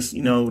 and they just,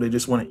 they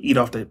just want to eat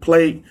off their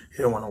plate.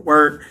 They don't want to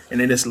work, and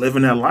they just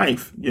living their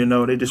life.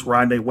 They just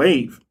ride their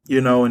wave,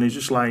 and it's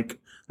just like,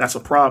 that's a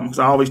problem. Because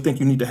I always think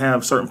you need to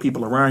have certain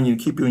people around you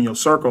to keep you in your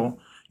circle,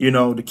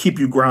 to keep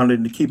you grounded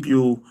and to keep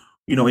you,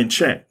 in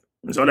check.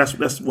 And so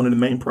that's one of the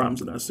main problems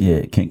that I see.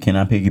 Yeah, can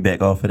I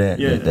piggyback off of that?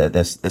 Yeah,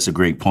 that's a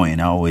great point.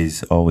 And I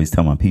always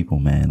tell my people,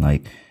 man,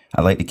 like,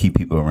 I like to keep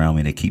people around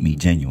me that keep me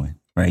genuine.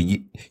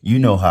 Right, you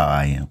know how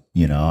I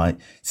am.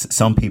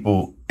 Some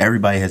people,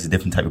 everybody has a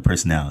different type of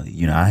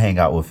personality. I hang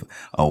out with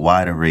a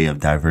wide array of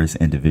diverse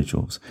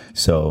individuals.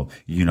 So,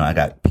 I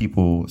got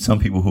some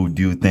people who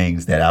do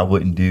things that I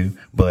wouldn't do,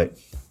 but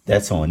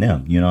that's on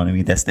them. You know what I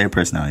mean? That's their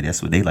personality.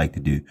 That's what they like to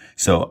do.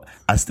 So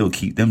I still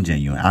keep them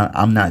genuine.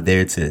 I'm not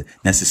there to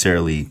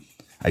necessarily,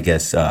 I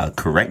guess,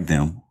 correct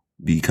them,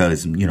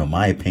 because,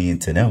 my opinion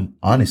to them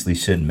honestly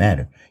shouldn't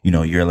matter.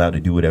 You're allowed to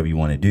do whatever you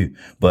want to do,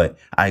 but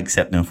I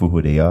accept them for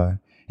who they are.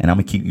 And I'm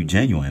going to keep you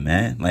genuine,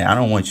 man. Like, I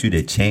don't want you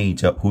to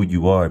change up who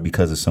you are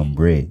because of some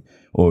bread,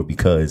 or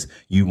because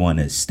you want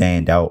to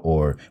stand out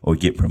or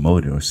get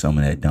promoted or some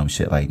of that dumb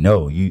shit. Like,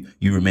 no, you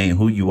remain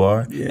who you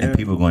are, and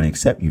people are going to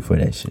accept you for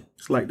that shit.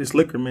 It's like this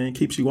liquor, man,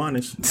 keeps you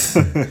honest.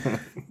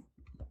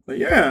 But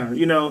yeah,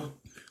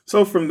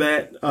 so from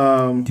that.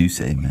 Do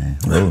say, man.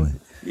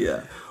 Rolling.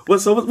 Yeah.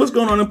 What's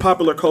going on in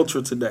popular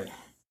culture today?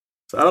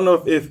 So I don't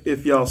know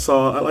if y'all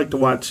saw. I like to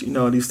watch,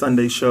 these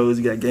Sunday shows.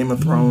 You got Game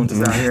of Thrones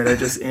is out here that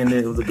just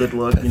ended. It was a good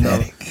look,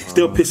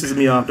 Still pisses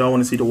me off. Don't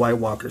want to see the White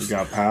Walkers. You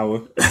got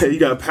Power. You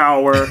got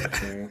Power.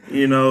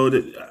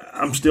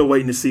 I'm still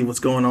waiting to see what's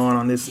going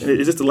on this.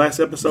 Is this the last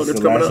episode that's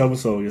coming up? The last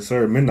episode, yes,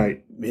 sir.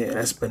 Midnight. Yeah,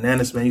 that's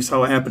bananas, man. You saw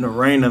what happened to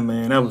Raina,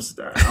 man. That was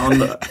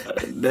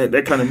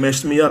that kind of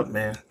messed me up,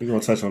 man. We're gonna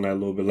touch on that a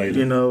little bit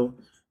later.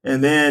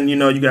 And then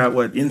you got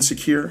what,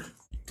 Insecure.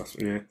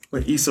 Yeah.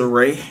 With Issa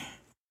Rae.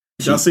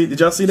 Did y'all see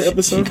the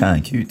episode? She kind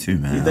of cute too,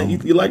 man. You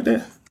think you like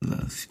that?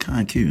 She's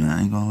kind of cute, man.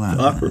 I ain't gonna lie.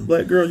 Awkward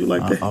black girl, you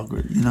like that?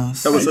 Awkward,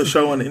 That was a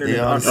show on the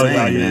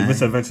internet.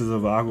 Misadventures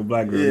of an Awkward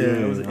Black Girl.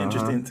 Yeah, it was an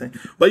interesting thing.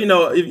 But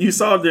if you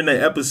saw during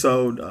that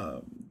episode,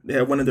 they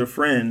had one of their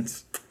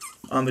friends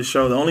on the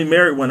show. The only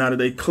married one out of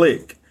their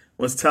clique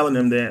was telling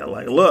them that,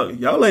 like, look,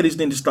 y'all ladies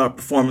need to start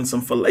performing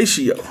some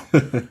fellatio.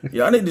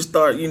 Y'all need to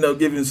start,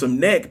 giving some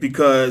neck,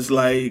 because,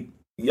 like,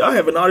 y'all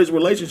having all these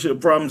relationship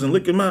problems, and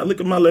look at my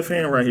left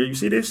hand right here. You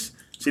see this?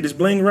 See this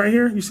bling right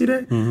here? You see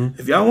that? Mm-hmm.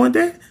 If y'all want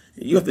that,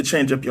 you have to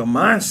change up your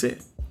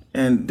mindset.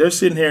 And they're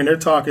sitting here and they're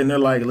talking. They're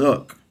like,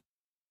 look,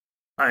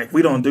 all right,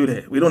 we don't do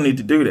that. We don't need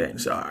to do that.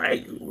 And so, all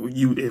right,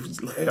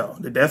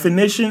 the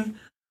definition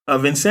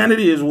of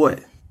insanity is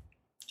what?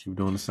 Keep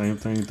doing the same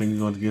thing, think you're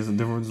going to get a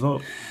different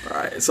result. All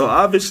right. So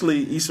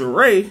obviously, Issa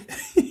Rae.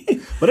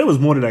 But it was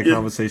more to that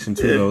conversation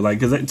too, though. Like,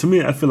 because to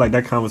me, I feel like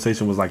that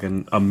conversation was like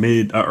a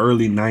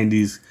early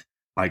 '90s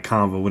like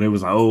convo, where it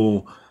was like,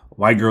 oh,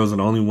 white girls are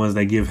the only ones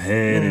that give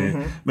head,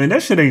 and man,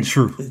 that shit ain't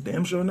true. It's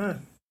damn sure not.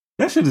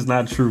 That shit is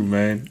not true,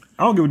 man.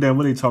 I don't give a damn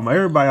what they talking about.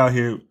 Everybody out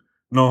here,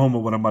 no homo,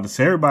 what I'm about to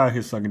say. Everybody out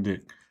here sucking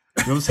dick.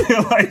 You know what I'm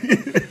saying? Like,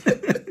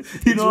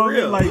 you know what I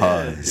mean? Like, you know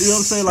what I'm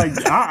saying?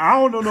 Like, I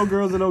don't know no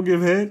girls that don't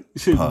give head.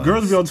 Shit,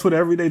 girls be on Twitter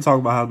every day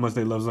talking about how much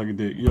they love sucking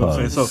dick. You know what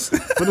I'm saying? So,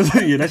 but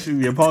yeah, that should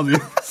be a pause.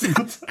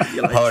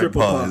 You're like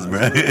triple pause,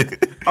 bro.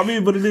 I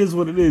mean, but it is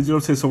what it is. You know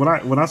what I'm saying?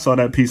 So when I saw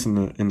that piece in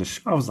the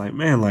show, I was like,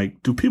 man,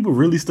 like, do people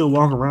really still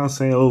walk around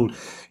saying, oh,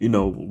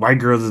 white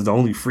girls is the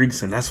only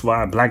freaks, and that's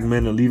why black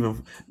men are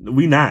leaving?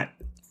 We not.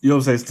 You know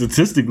what I'm saying?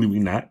 Statistically, we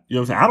not. You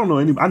know what I'm saying? I don't know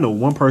any. I know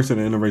one person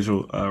in an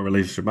interracial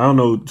relationship. I don't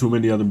know too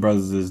many other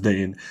brothers that's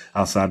dating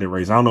outside their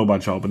race. I don't know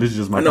about y'all, but this is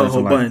just my. I know a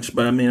whole personal life. bunch,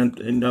 but I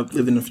mean, I've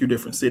lived in a few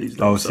different cities.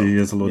 Though, Oh, see,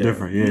 it's a little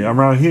different. Yeah,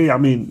 around here, I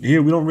mean,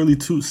 here we don't really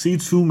see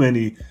too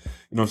many.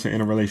 You know what I'm saying?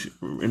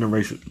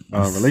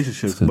 Interracial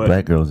relationships. Because But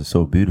black girls are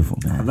so beautiful,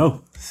 man. I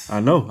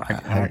know. I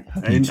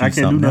can you choose can't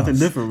do something nothing else?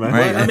 different, man.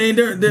 Right. I mean,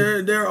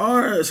 there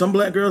are some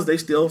black girls. They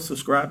still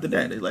subscribe to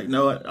that. They're like,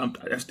 no,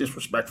 that's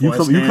disrespectful. You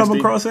that's come nasty.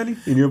 across any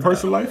in your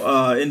personal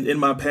life? In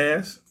my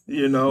past,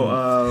 you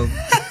know,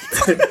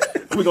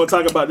 we're gonna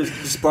talk about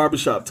this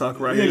barbershop talk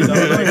right here. You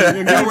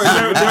know?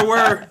 there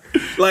were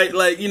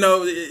like you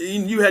know,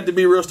 you had to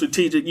be real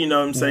strategic. You know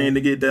what I'm saying,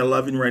 to get that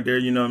loving right there.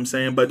 You know what I'm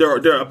saying. But there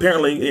are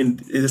apparently,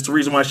 and it's the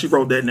reason why she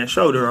wrote that in that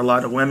show. There are a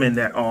lot of women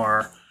that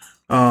are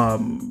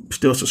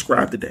still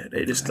subscribe to that.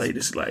 They just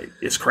like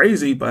it's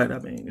crazy, but I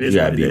mean, it's You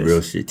gotta what be it is.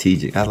 real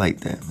strategic. I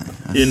like that, man.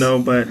 That's- You know,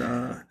 but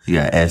you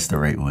gotta ask the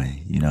right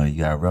way. You know, you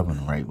gotta rub them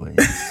the right way.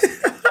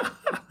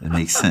 It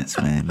makes sense,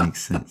 man. It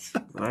makes sense.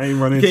 I ain't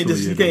running into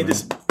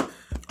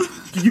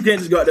you can't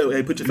just go out there.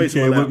 Hey, put your face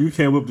in my lap. You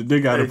can't whip the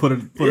dick out and put it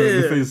in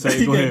your face and say,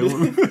 You go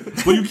ahead.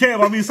 can't Well, you can.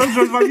 I mean, some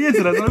jokes might be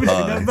into that. So let me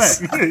take that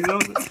back. You know,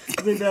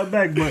 take that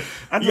back. But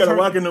I You just gotta heard-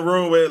 walk in the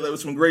room with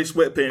some gray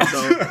sweatpants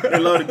on. They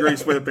love the gray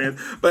sweatpants.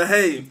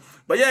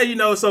 But yeah, you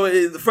know,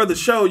 so for the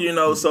show, you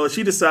know, so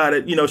she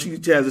decided, you know, she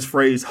has this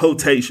phrase,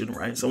 hotation,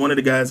 right? So one of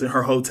the guys in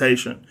her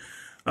hotation,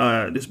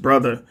 this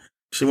brother,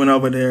 she went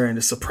over there and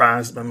just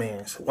surprised my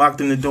man. She walked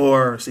in the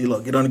door, see,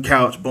 look, get on the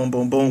couch, boom,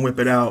 boom, boom, whip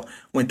it out,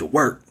 went to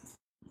work,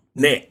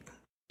 neck,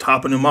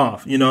 topping him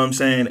off, you know what I'm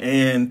saying?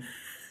 And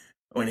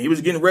when he was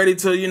getting ready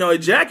to, you know,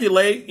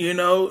 ejaculate, you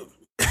know,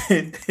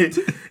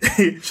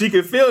 she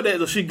could feel that,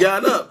 so she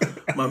got up.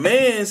 My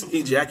man's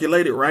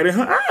ejaculated right in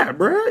her eye,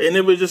 bruh. And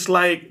it was just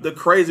like the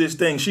craziest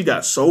thing. She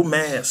got so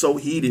mad, so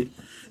heated.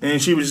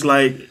 And she was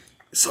like,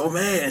 so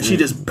mad. And she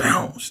just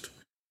bounced.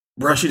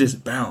 Bruh, she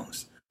just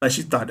bounced. Like,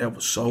 she thought that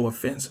was so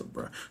offensive,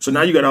 bruh. So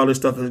now you got all this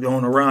stuff that's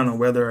going around on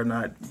whether or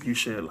not you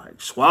should,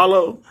 like,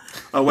 swallow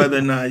or whether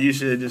or not you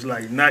should just,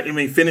 like,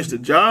 finish the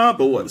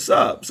job or what's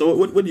up. So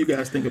what do you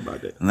guys think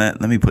about that? Let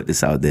me put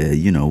this out there.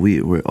 You know,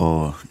 we're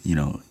all, you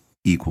know,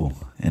 equal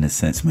in a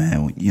sense,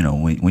 man. You know,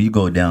 when you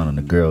go down on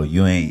a girl,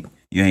 you ain't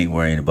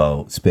worrying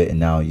about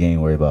spitting out. You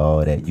ain't worried about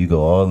all that. You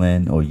go all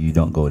in or you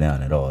don't go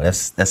down at all.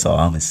 That's all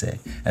I'm gonna say.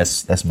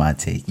 That's my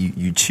take.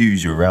 You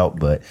choose your route,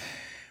 but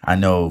I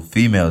know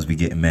females be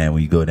getting mad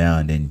when you go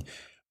down. Then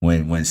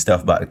when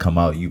stuff about to come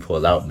out, you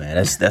pull out, man.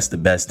 That's the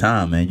best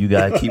time, man. You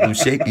gotta keep them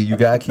shaking. You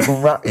gotta keep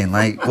them rocking.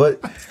 Like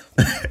what?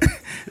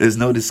 There's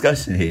no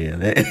discussion here,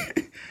 man.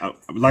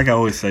 Like I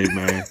always say,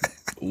 man,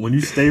 when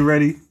you stay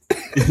ready,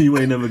 you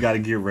ain't never got to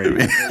get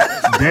ready.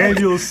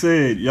 Daniel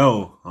said,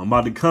 yo, I'm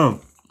about to come.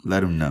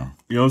 Let them know.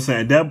 You know what I'm saying?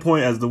 At that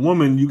point, as the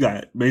woman, you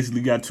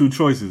basically got two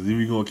choices. Either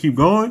you're going to keep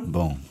going,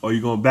 Boom, or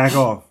you're going to back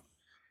off.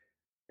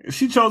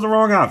 She chose the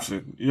wrong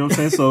option. You know what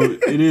I'm saying? So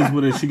it is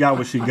what it is. She got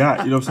what she got.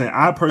 You know what I'm saying?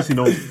 I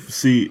personally don't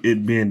see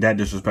it being that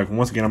disrespectful.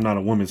 Once again, I'm not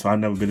a woman, so I've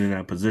never been in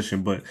that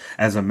position. But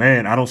as a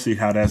man, I don't see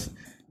how that's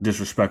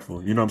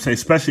disrespectful. You know what I'm saying?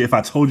 Especially if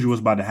I told you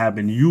what's about to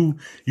happen. You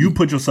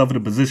put yourself in a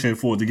position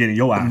for it to get in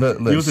your eye. Look,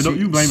 you know what I'm saying? Don't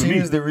you blaming me. She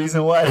was the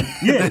reason why.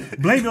 Yeah,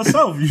 blame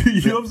yourself.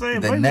 You know what I'm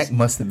saying? The Blame neck yourself.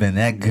 must have been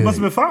that good. Must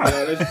have been fine.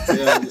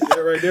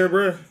 That right there,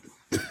 bro.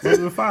 Must have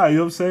been fine. You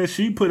know what I'm saying?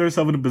 She put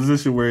herself in a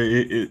position where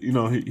it you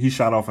know, he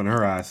shot off in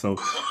her eyes. So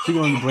she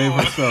going to blame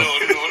herself.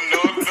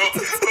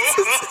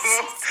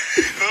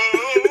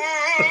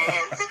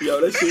 Yo,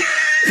 that shit.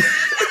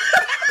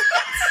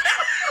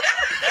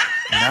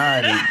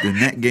 Nah, the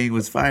net game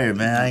was fire,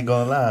 man. I ain't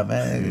gonna lie,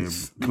 man.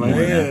 Come on,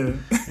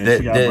 man. And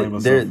she gotta blame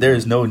herself.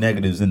 There's no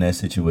negatives in that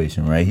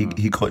situation, right?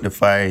 He caught the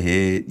fire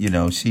head. You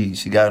know, she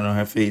got it on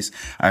her face.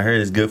 I heard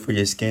it's good for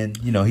your skin.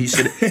 You know, he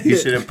should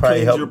have probably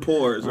Cleans helped your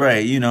pores,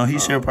 right? You know, he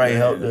should have probably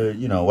helped her.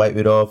 You know, wipe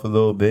it off a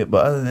little bit.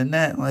 But other than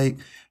that, like,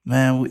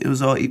 man, it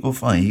was all equal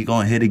fun. He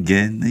gonna hit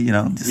again. You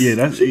know, Yeah,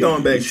 that's She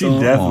going back She to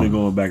him. definitely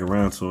going back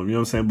around to him. You know what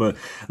I'm saying? But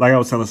like I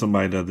was telling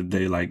somebody the other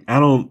day, like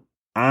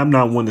I'm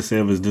not one to say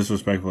if it's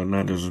disrespectful or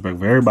not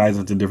disrespectful. Everybody's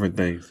into different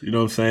things. You know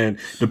what I'm saying?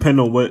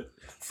 Depending on what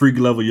freak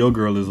level your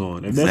girl is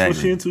on. If that's what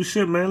Exactly. she into,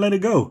 shit, man, let it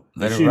go.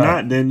 Let if it she rock.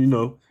 not, then, you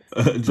know,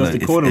 adjust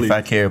Look, accordingly. if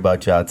I care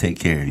about you, I'll take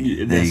care of you.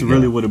 Yeah, There that's you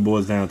really go. what it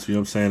boils down to. You know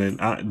what I'm saying?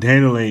 And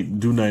Daniel ain't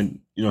do nothing.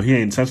 You know, he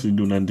ain't intentionally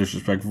do nothing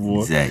disrespectful for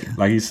her. Exactly.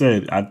 Like he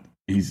said,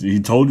 he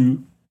told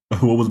you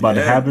what was about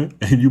to happen,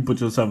 and you put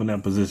yourself in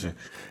that position.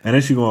 And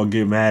then she gonna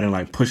get mad and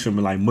like push him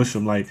and like mush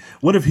him. Like,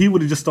 what if he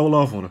would have just stole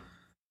off on her?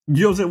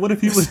 You know what I'm saying? What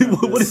if he would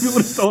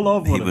have stole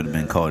off He on would her? have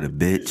been called a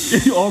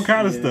bitch. All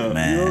kind of stuff.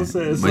 Man, You know what I'm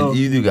saying? but So,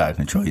 you do gotta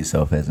control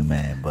yourself as a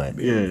man. But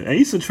yeah, and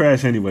Issa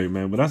trash anyway,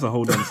 man. But that's a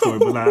whole other story.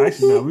 But now,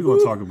 actually, we're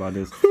gonna talk about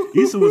this.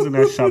 Issa was in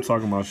that shop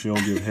talking about she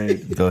don't give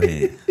head. go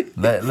ahead,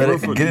 let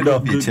it get it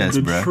off your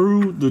chest,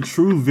 bro. The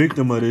true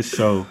victim of this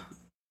show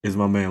is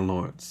my man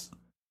Lawrence.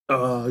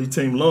 You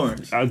team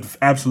Lawrence.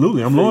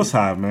 Absolutely, I'm Lawrence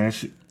Hive, man.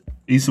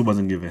 Issa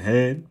wasn't giving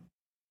head.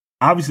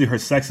 Obviously, her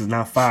sex is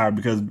not fire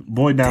because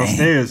boy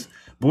downstairs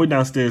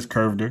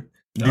curved her.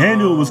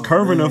 Daniel was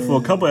curving her for a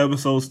man. couple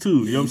episodes too.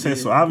 You know what I'm saying?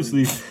 So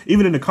obviously,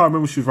 even in the car,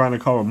 remember she was riding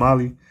the car with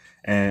Molly,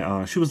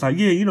 and she was like,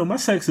 "Yeah, my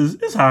sex is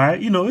it's all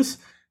right.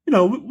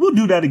 We'll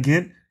do that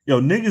again." Yo,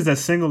 niggas that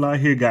single out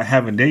here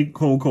having they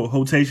quote unquote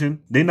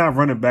rotation. They not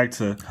running back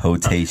to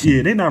Rotation.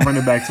 yeah, they not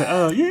running back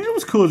to it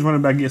was cool as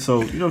running back. Yeah, so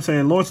you know what I'm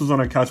saying. Lawrence was on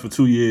her couch for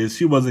 2 years.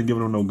 She wasn't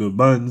giving him no good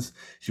buns.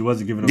 She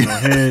wasn't giving him no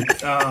head.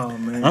 Oh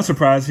man. I'm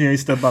surprised he ain't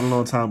stepped out a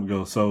long time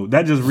ago. So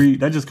that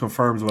just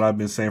confirms what I've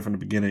been saying from the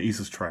beginning.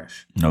 Issa's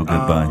trash. No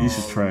good bun.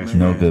 Issa's trash.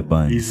 No man. good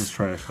buns. Issa's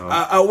trash. Dog.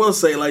 I will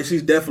say, like,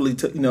 she's definitely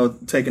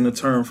taking a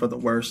turn for the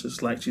worse.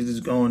 It's like she's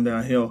just going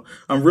downhill.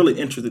 I'm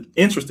really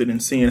interested in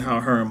seeing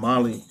how her and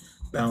Molly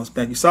bounce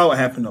back. You saw what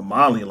happened to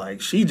Molly.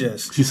 Like, she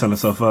She set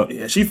herself up.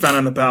 yeah, she found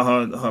out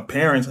about her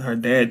parents and her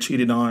dad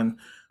cheated on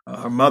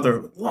her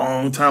mother a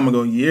long time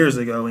ago, years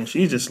ago, and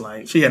she just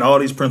like she had all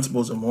these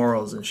principles and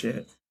morals and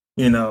shit.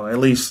 At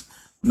least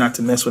not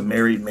to mess with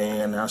married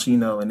man. Now she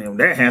and then when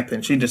that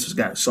happened, she just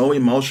got so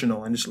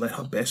emotional and just let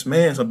her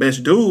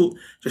best dude,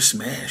 just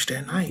smash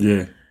that night.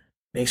 Yeah.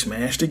 They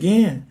smashed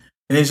again.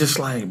 And it's just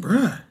like,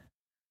 bruh.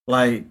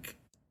 Like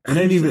It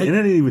ain't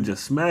even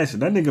just smashing.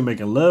 That nigga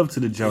making love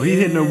to the Joe. He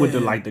hitting her with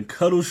the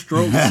cuddle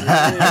strokes. You know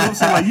what I'm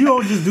saying? Like, you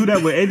don't just do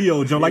that with any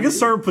old Joe. Like, it's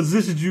certain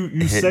positions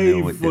you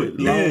save with for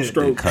the long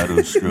stroke. The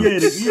cuddle strokes. Yeah,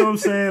 you know what I'm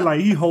saying?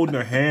 Like, he holding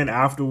her hand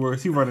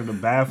afterwards. He running the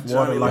bath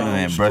water. Like,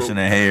 And brushing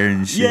her hair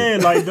and shit. yeah,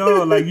 like,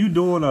 dog, like, you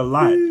doing a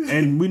lot.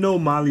 And we know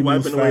Molly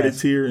moves Wiping away the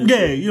fast. tear and Yeah,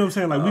 shit. you know what I'm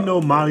saying? Like, we know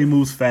Molly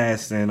moves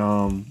fast,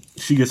 and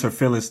she gets her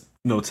feelings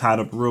tied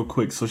up real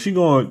quick. So she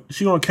gonna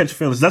catch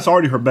feelings. That's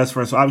already her best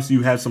friend. So obviously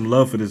you have some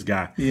love for this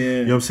guy. Yeah.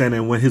 You know what I'm saying?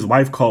 And when his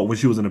wife called when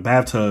she was in the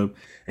bathtub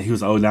and he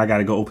was like, "Oh, now I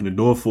gotta go open the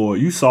door for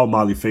her," you saw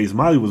Molly's face.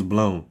 Molly was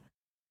blown.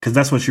 Cause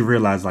that's when she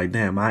realized, like,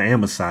 damn, I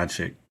am a side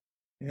chick.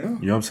 Yeah. You know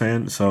what I'm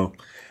saying? So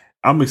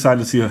I'm excited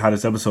to see how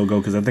this episode go,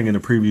 because I think in the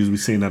previews we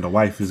seen that the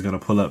wife is gonna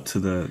pull up to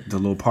the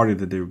little party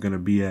that they were gonna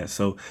be at.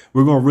 So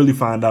we're gonna really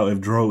find out if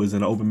Dro is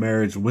in an open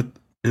marriage with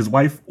his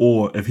wife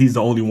or if he's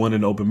the only one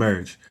in an open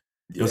marriage.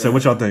 You know what I'm saying?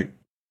 What y'all think?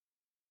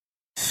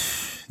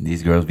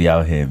 These girls be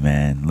out here,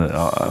 man. Look,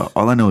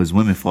 all I know is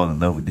women fall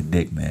in love with the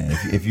dick, man.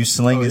 If you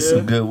slinging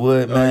some good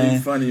wood, Oh, you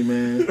man. funny,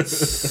 man.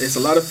 It's a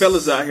lot of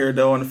fellas out here,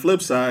 though, on the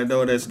flip side,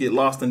 though, that's get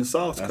lost in the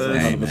sauce. Because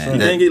Hey, you man,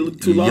 can't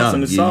get too you're lost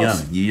in the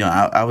sauce. You're young.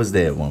 I was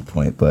there at one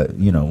point, but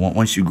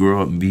once you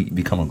grow up and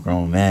become a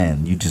grown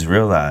man, you just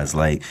realize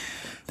like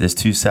there's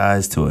two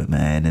sides to it,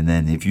 man. And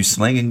then if you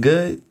slinging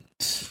good,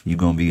 you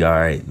gonna be all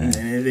right, man.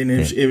 And then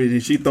if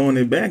she throwing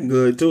it back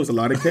good, too. It's a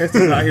lot of cats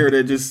out here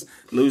that just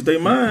lose their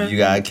mind. You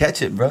gotta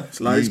catch it, bro.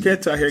 It's a lot of these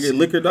cats out here get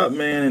liquored up,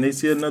 man, and they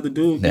see another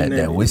dude. getting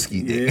That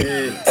whiskey dick.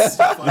 Yeah. It's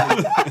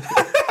funny.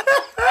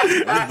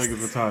 This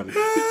nigga's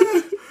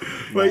retarded.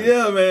 But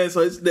yeah, man.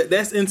 So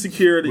that's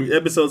Insecure. The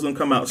episode's gonna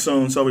come out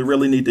soon, so we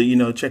really need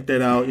to check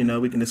that out.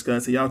 We can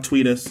discuss it. Y'all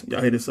tweet us.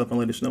 Y'all hit us up and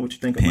let us know what you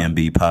think about it.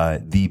 PNB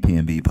Pod, the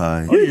PNB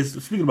Pod. Oh yeah,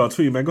 speaking about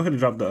tweet, man, go ahead and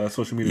drop the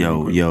social media.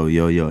 real quick. Yo.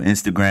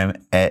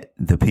 Instagram at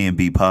the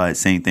PNB Pod.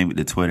 Same thing with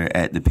the Twitter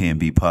at the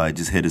PNB Pod.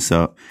 Just hit us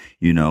up.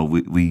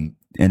 We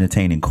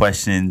entertaining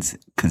questions,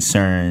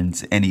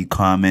 concerns, any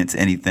comments,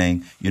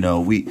 anything.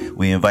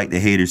 We invite the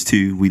haters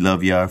too. We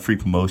love y'all. Free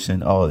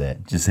promotion, all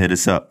that. Just hit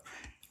us up.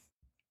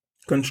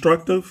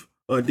 Constructive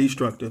or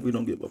destructive? We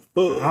don't give a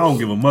fuck. I don't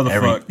give a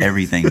motherfucker.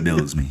 Everything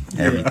builds me.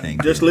 Everything.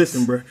 Just builds.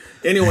 listen, bro.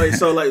 Anyway,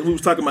 so like we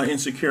was talking about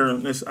Insecure.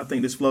 I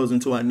think this flows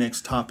into our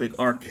next topic,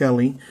 R.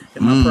 Kelly.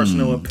 In my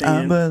personal I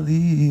opinion,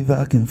 believe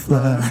I can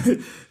fly. this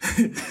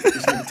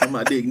nigga talking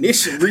about the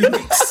Ignition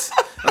remix.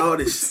 All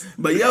this,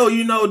 but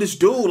this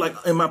dude, like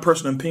in my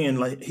personal opinion,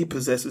 like he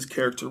possesses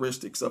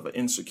characteristics of an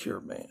insecure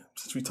man.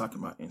 Since we talking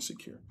about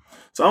insecure,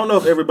 so I don't know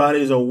if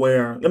everybody is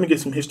aware. Let me get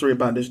some history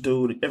about this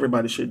dude.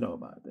 Everybody should know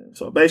about this.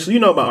 So basically,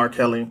 about R.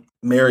 Kelly,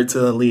 married to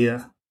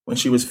Aaliyah when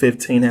she was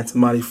 15, had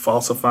somebody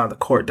falsify the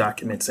court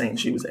document saying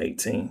she was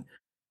 18.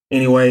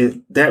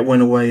 Anyway, that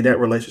went away. That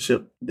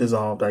relationship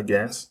dissolved, I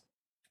guess.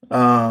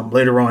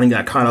 Later on, he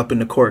got caught up in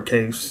the court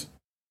case,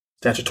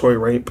 statutory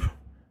rape.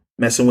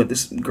 Messing with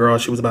this girl,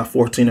 she was about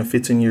 14 or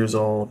 15 years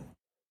old.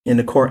 In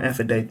the court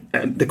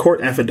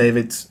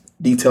affidavits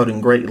detailed in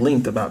great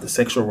length about the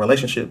sexual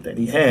relationship that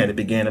he had. It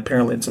began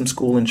apparently at some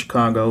school in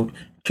Chicago,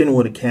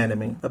 Kenwood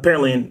Academy.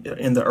 Apparently,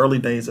 in the early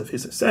days of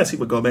his success, he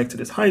would go back to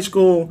this high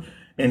school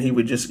and he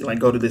would just like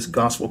go to this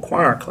gospel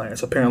choir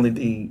class. Apparently,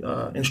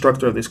 the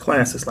instructor of this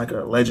class is like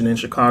a legend in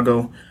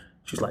Chicago.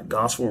 She's like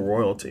gospel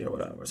royalty or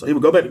whatever. So he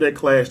would go back to that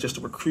class just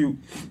to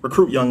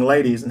recruit young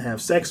ladies and have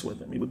sex with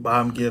them. He would buy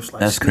them gifts like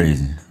That's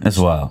crazy. That's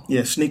wild.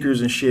 Yeah, sneakers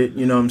and shit,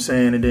 you know what I'm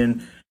saying? And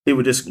then he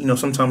would just,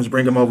 sometimes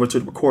bring them over to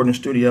the recording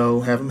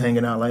studio, have them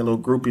hanging out like little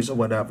groupies or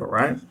whatever,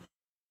 right?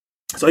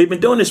 So he's been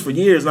doing this for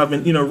years, and I've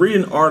been,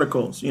 reading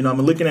articles. I've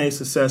been looking at his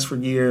success for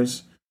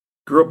years,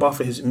 grew up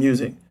off of his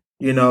music,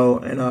 and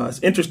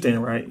it's interesting,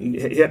 right?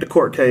 He had the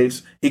court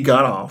case, he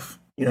got off.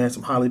 Had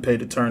some highly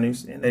paid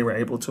attorneys, and they were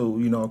able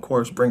to, of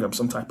course, bring up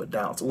some type of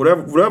doubts. So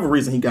whatever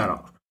reason he got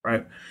off,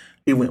 right?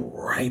 He went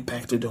right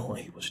back to doing what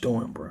he was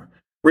doing, bro.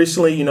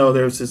 recently,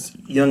 there's this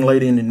young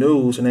lady in the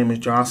news. Her name is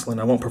Jocelyn.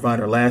 I won't provide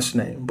her last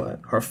name, but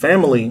her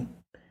family,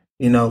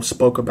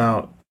 spoke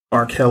about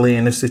R. Kelly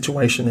and the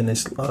situation in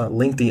this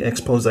lengthy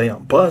expose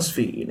on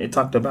BuzzFeed. And it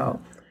talked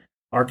about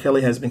R.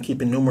 Kelly has been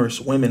keeping numerous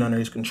women under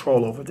his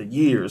control over the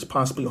years,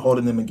 possibly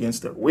holding them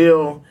against their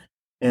will.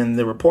 And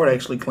the report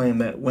actually claimed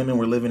that women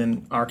were living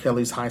in R.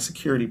 Kelly's high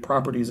security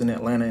properties in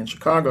Atlanta and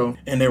Chicago,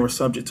 and they were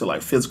subject to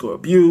like physical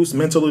abuse,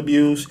 mental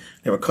abuse.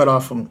 They were cut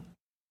off from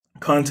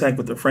contact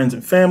with their friends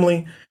and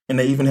family, and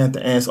they even had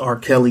to ask R.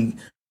 Kelly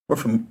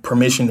for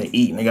permission to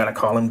eat, and they got to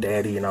call him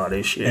daddy and all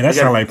this shit. And that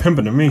sounds like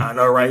pimping to me. I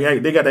know, right? Yeah,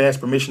 they got to ask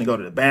permission to go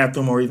to the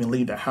bathroom or even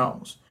leave the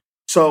house.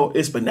 So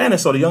it's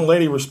bananas. So the young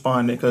lady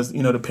responded because,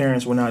 the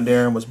parents were not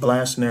there and was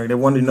blasting her. They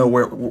wanted to know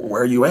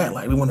where you at.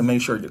 Like, we want to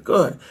make sure you're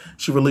good.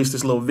 She released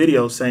this little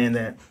video saying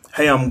that,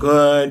 hey, I'm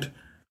good.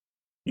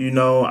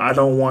 I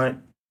don't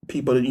want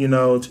people to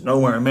know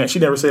where I'm at. She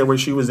never said where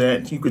she was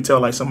at. You could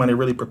tell like somebody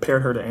really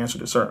prepared her to answer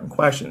to certain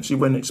questions. She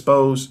wouldn't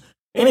expose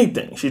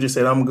anything. She just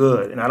said, I'm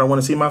good. And I don't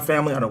want to see my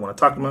family. I don't want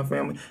to talk to my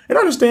family. And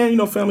I understand,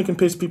 family can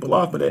piss people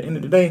off. But at the end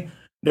of the day,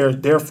 they're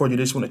there for you.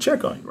 They just want to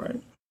check on you,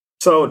 right?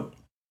 So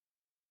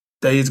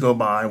days go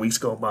by, weeks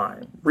go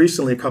by.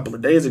 Recently, a couple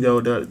of days ago,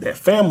 that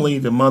family,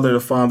 the mother, the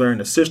father, and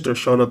the sister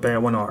showed up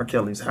at one of R.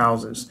 Kelly's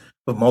houses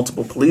with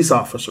multiple police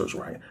officers,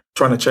 right,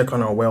 trying to check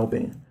on her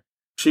well-being.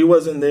 She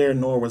wasn't there,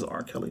 nor was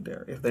R. Kelly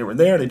there. If they were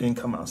there, they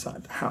didn't come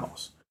outside the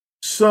house.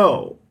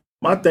 So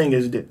my thing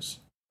is this.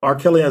 R.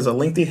 Kelly has a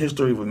lengthy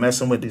history with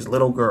messing with these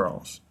little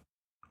girls,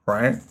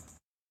 right?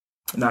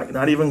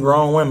 Not even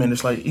grown women.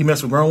 It's like he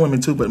messed with grown women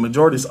too, but the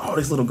majority is all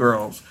these little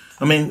girls.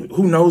 I mean,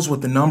 who knows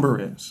what the number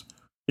is?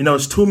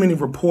 It's too many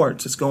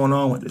reports that's going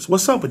on with this.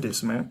 What's up with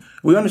this, man?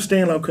 We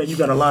understand, okay, you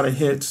got a lot of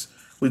hits.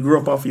 We grew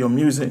up off of your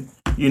music.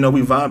 We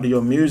vibe to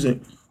your music.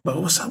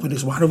 But what's up with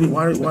this? Why do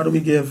we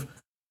give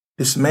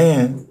this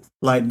man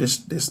like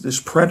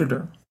this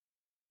predator?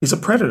 He's a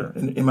predator,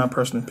 in my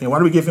personal opinion. Why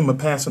do we give him a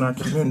pass in our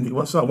community?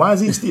 What's up? Why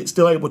is he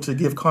still able to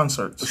give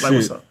concerts? Like,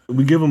 what's up?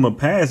 We give him a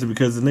pass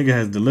because the nigga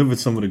has delivered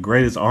some of the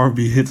greatest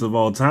R&B hits of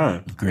all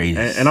time.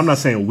 Greatest. And I'm not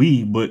saying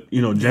we, but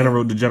the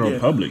general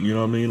public. You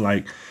know what I mean?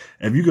 Like,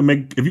 if you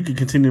can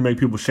continue to make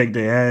people shake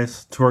their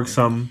ass, twerk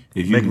something,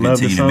 if you make can love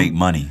continue to make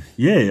money,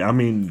 yeah. I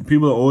mean,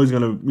 people are always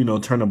gonna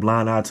turn a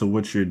blind eye to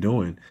what you're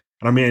doing.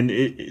 And I mean,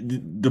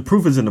 the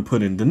proof is in the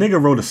pudding. The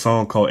nigga wrote a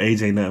song called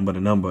 "Age Ain't Nothing But a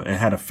Number" and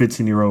had a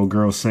 15-year-old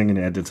girl singing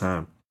it at the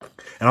time.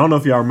 And I don't know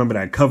if y'all remember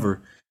that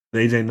cover, the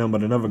 "Age Ain't Nothing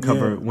But a Number"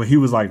 cover, when he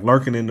was like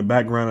lurking in the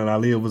background and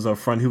Aaliyah was up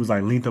front. He was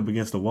like leaned up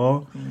against the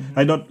wall.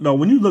 Mm-hmm.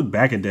 When you look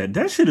back at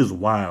that shit is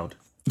wild.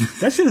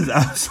 That shit is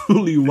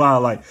absolutely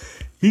wild. Like.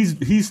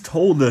 He's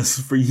told us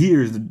for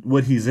years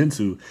what he's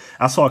into.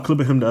 I saw a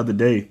clip of him the other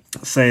day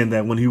saying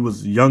that when he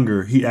was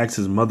younger, he asked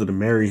his mother to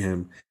marry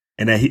him,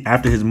 and that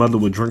after his mother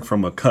would drink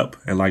from a cup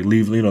and like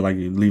leave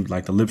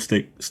like the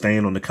lipstick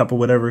stain on the cup or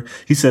whatever.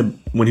 He said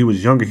when he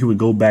was younger, he would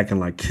go back and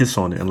like kiss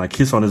on it and like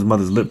kiss on his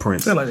mother's lip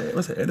prints. Is that like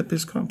what's it,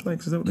 Oedipus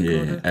complex? Is that what they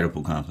call it?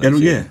 Oedipal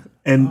complex.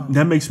 And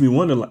that makes me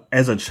wonder, like,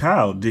 as a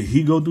child, did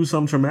he go through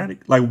something traumatic?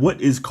 Like, what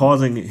is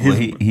causing his?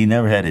 Well, he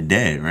never had a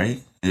dad,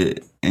 right?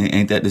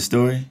 Ain't that the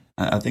story?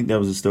 I think that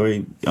was a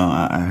story.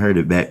 I heard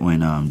it back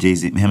when him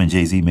and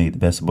Jay-Z made the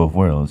best of both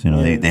worlds.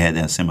 They had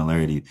that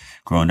similarity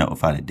growing up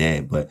without a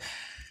dad. But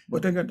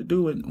what they got to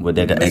do with what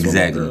they got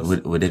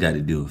what they got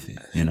to do with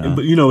it?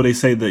 But they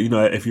say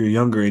that if you're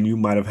younger and you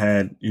might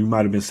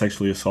have been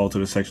sexually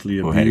assaulted or sexually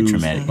abused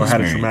or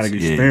had a traumatic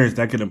experience,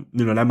 that could have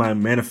that might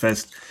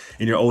manifest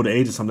in your older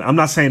age or something. I'm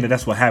not saying that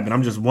that's what happened.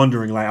 I'm just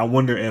wondering. Like, I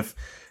wonder if.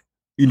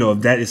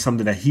 If that is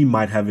something that he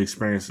might have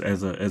experienced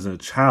as a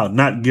child,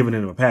 not giving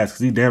him a pass,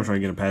 because he damn sure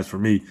ain't getting a pass for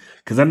me,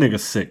 because that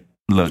nigga's sick.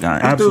 Look,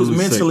 this dude's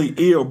mentally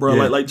ill, bro.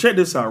 Yeah. Like check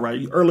this out,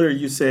 right? Earlier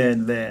you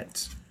said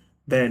that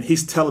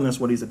he's telling us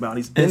what he's about.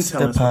 He's been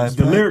telling us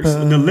the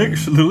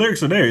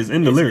lyrics are there. It's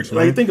in the lyrics.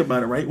 Like, think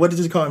about it, right? What did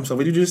you call himself?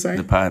 What did you just say?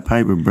 The Pied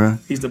Piper, bro.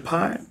 He's the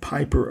Pied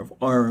Piper of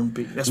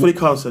R&B. That's what he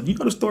calls himself. You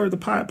know the story of the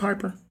Pied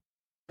Piper?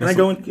 Can I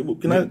go in?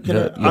 Can I? I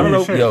don't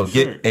know. Yo,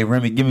 hey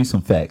Remy, give me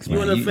some facts,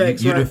 man. You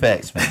the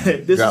facts,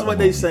 man. This is what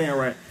they saying,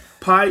 right?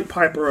 Pied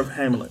Piper of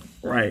Hamelin,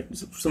 right?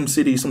 Some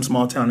city, some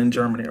small town in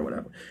Germany or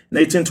whatever. In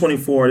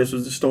 1824, this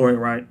was the story,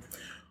 right?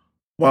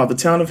 While the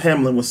town of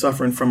Hamelin was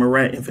suffering from a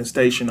rat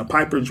infestation, a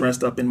piper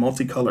dressed up in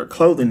multicolored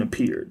clothing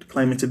appeared,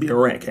 claiming to be a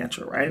rat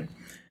catcher, right?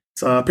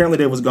 So apparently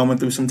they was going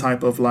through some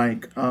type of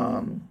like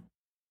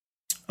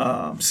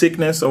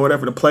sickness or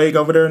whatever, the plague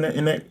over there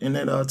in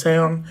that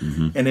town,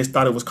 and they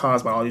thought it was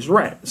caused by all these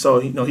rats. So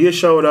he had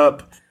showed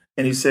up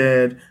and he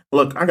said,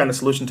 "Look, I got a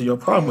solution to your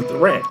problem with the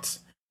rats."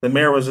 The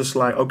mayor was just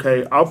like,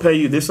 "Okay, I'll pay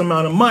you this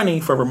amount of money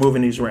for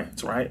removing these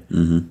rats," right?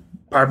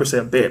 Piper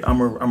said, "Bet, I'm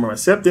gonna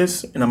accept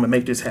this and I'm gonna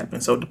make this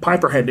happen." So the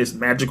Piper had this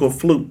magical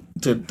flute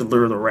to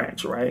lure the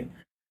rats, right?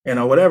 And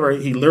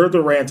he lured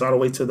the rats all the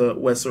way to the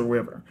Weser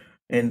River,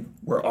 and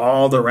where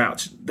all the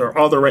rats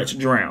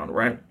drowned,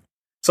 right?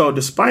 So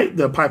despite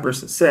the Piper's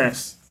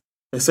success,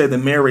 they say the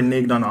mayor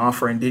reneged on the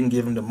offer and didn't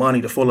give him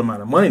the full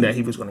amount of money that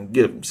he was going to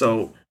give him.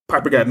 So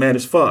Piper got mad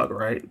as fuck,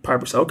 right?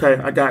 Piper said, okay,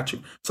 I got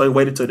you. So he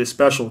waited till this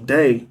special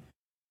day,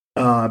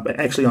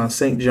 actually on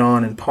St.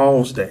 John and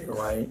Paul's Day,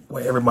 right?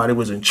 Where everybody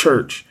was in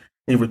church.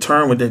 He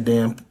returned with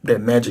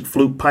that magic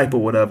flute pipe or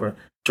whatever,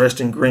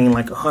 dressed in green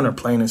like a hunter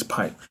playing his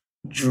pipe.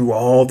 Drew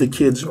all the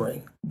kids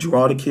away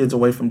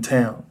from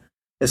town.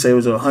 They say it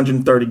was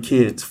 130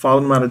 kids,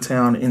 followed them out of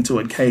town into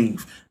a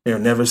cave. They were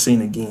never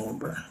seen again,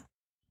 bro.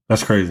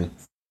 That's crazy.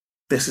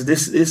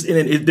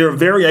 There are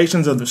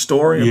variations of the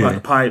story about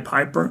the Pied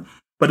Piper,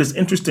 but it's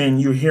interesting.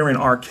 You're hearing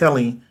R.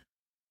 Kelly.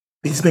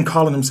 He's been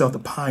calling himself the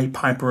Pied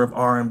Piper of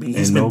R&B.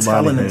 He's been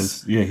telling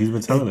us. Yeah, he's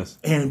been telling us.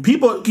 And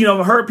people,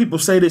 I've heard people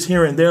say this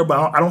here and there,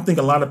 but I don't think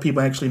a lot of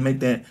people actually make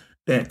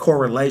that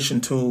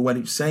correlation to what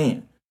he's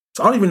saying.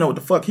 So I don't even know what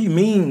the fuck he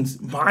means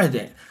by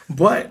that.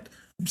 But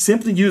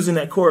simply using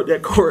that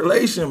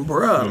correlation,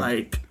 bruh,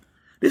 like,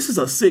 this is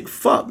a sick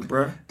fuck,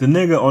 bruh. The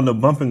nigga on the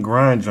bump and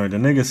grind joint, the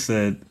nigga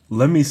said,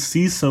 let me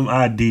see some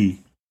ID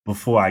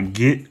before I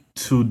get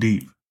too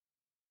deep.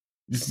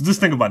 Just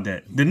think about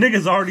that. The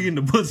nigga's already in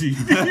the pussy.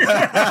 he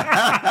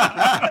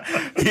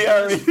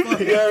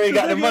already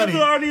got the money.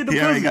 He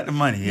already got the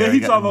money.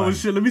 He talking about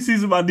shit. Let me see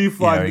some ID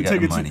before I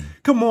take it to.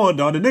 Come on,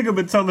 dog. The nigga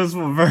been telling us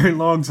for a very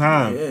long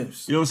time.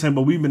 Yes. You know what I'm saying?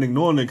 But we've been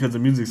ignoring it because the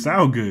music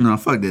sound good. No,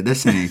 fuck that. That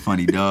shit ain't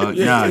funny, dog.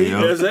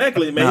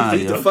 Exactly, man.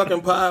 He's the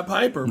fucking Pied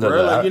Piper,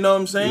 bro. Like, you know what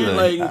I'm saying?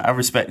 Like, I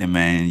respect him,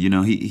 man. You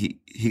know, he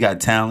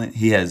got talent.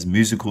 He has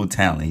musical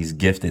talent. He's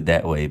gifted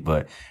that way.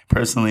 But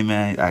personally,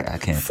 man, I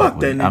can't fuck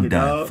with that nigga. I'm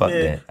done. Dog, fuck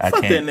man. that.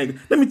 Fuck that nigga.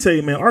 Let me tell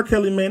you, man. R.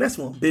 Kelly, man, that's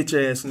one bitch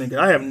ass nigga.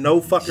 I have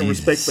no fucking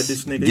respect for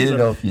this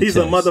nigga. He's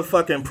a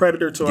motherfucking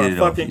predator to our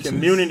fucking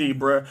community,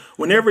 bro.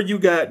 Whenever you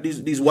got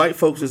these white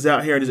folks that's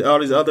out here, all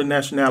these other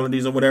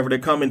nationalities or whatever, they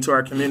come into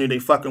our community,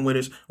 fucking with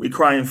us, we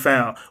crying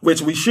foul,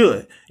 which we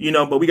should,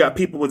 but we got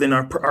people within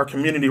our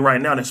community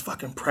right now that's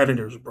fucking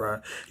predators,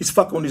 bro. He's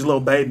fucking with these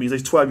little babies.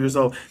 He's 12 years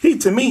old.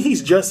 To me,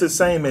 he's just the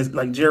same as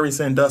like Jerry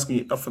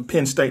Sandusky from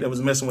Penn State that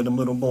was messing with them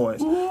little boys.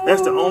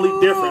 That's the only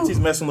difference. He's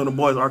messing with little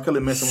boys. R. Kelly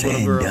messing with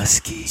little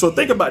girls. So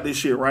think about this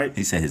shit, right?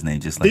 He said his name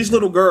just like these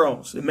little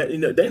girls.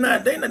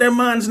 Their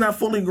mind's not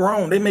fully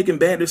grown. They making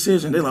bad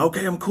decisions. They're like,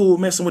 okay, I'm cool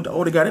messing with the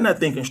older guy. They're not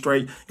thinking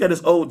straight. You got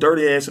this old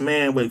dirty ass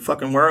man with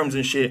fucking worms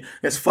and shit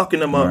that's fucking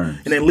them up,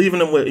 and they're leaving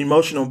them with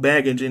emotional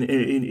baggage and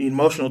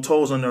emotional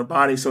tolls on their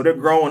body. So they're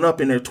growing up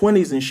in their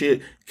 20s and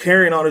shit,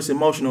 carrying all this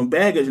emotional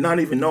baggage, not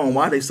even knowing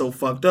why they so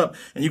fucked up.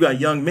 And you got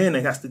young men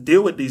that has to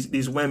deal with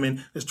these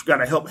women that's got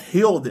to help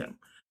heal them.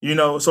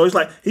 So it's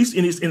like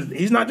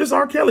he's not just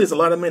R. Kelly. It's a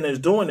lot of men that's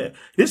doing that.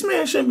 This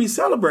man shouldn't be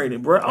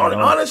celebrated, bro.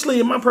 Honestly,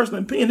 in my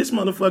personal opinion, this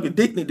motherfucking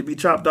dick need to be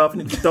chopped off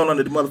and need to be thrown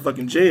under the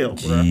motherfucking jail,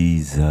 bro.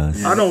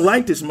 Jesus, I don't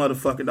like this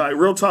motherfucker. Like,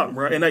 real talk,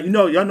 bro. And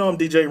y'all know I'm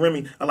DJ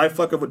Remy. I like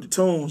fucking with the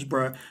tunes,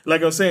 bro.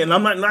 Like I'm saying,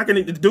 I'm not knocking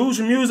the dudes'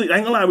 music. I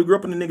ain't gonna lie, we grew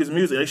up in the niggas'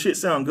 music. That shit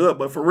sound good,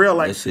 but for real,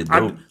 like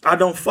I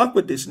don't fuck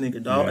with this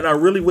nigga, dog. Yeah. And I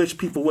really wish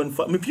people wouldn't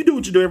fuck. I mean, if you do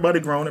what you do, everybody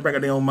grown, everybody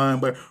got their own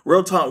mind. But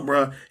real talk,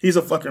 bro, he's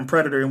a fucking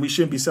predator, and we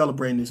shouldn't be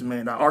celebrating this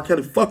man. Now, R.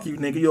 Kelly, fuck you,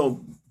 nigga. You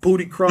old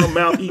booty crumb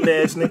mouth eating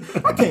ass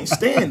nigga. I can't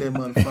stand that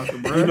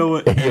motherfucker, bro. You know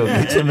what? Yo,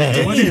 get your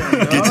man.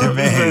 Get your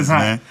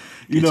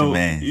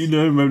man. You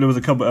know, remember there was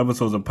a couple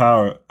episodes of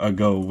Power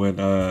ago when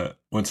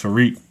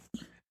Tariq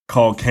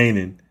called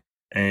Kanan,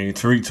 and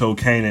Tariq told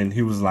Kanan,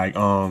 he was like,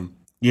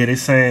 yeah, they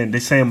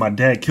saying my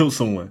dad killed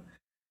someone.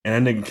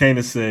 And that nigga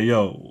Kanan said,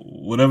 yo,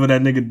 whatever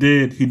that nigga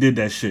did, he did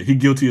that shit. He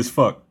guilty as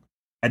fuck.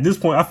 At this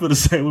point, I feel the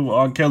same way with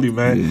R. Kelly,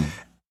 man.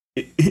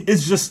 Yeah.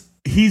 It's just,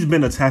 he's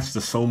been attached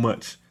to so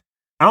much.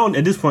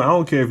 At this point, I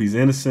don't care if he's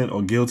innocent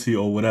or guilty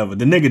or whatever.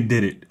 The nigga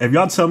did it. If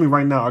y'all tell me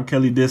right now R.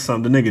 Kelly did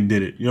something, the nigga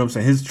did it. You know what I'm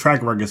saying? His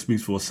track record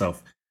speaks for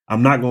itself.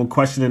 I'm not going to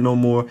question it no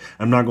more.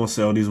 I'm not going to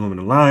say, oh, these women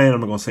are lying. I'm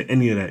not going to say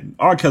any of that.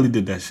 R. Kelly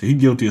did that shit. He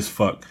guilty as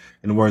fuck,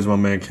 in the words of my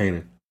man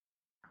Kanan.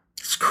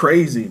 It's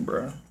crazy,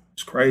 bro.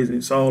 It's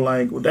crazy. So,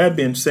 like, with that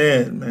being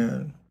said,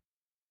 man,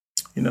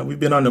 we've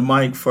been on the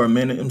mic for a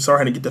minute. I'm sorry I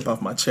had to get that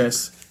off my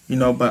chest,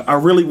 but I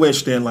really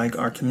wish that, like,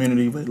 our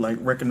community would, like,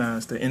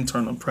 recognize the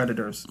internal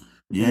predators.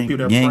 You ain't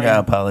gotta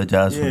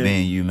apologize for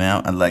being you,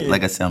 man.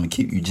 Like I said, I'm gonna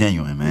keep you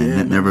genuine, man.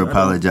 Yeah, never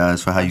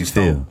apologize for how you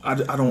feel. I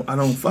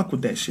don't fuck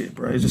with that shit,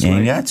 bro. It's just you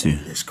ain't got to.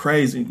 It's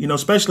crazy,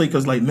 especially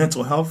because like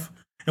mental health,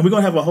 and we're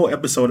gonna have a whole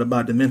episode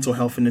about the mental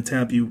health and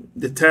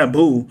the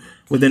taboo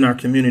within our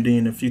community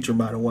in the future,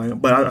 by the way.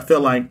 But I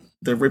feel like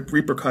the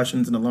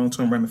repercussions and the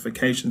long-term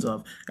ramifications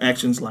of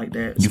actions like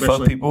that, you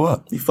fuck people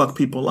up. You fuck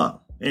people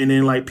up. And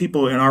then, like,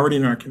 people, and already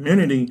in our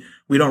community,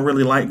 we don't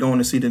really like going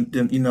to see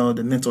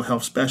the mental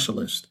health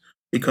specialist.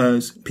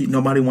 Because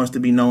nobody wants to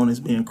be known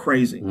as being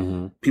crazy.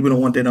 Mm-hmm. People don't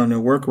want that on their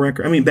work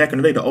record. I mean, back in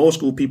the day, the old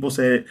school people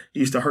said it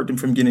used to hurt them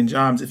from getting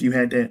jobs if you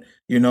had that,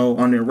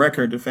 on their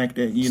record, the fact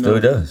that, Still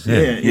does. Yeah.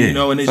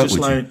 And it's just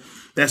like,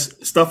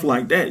 that's stuff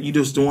like that. You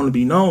just don't want to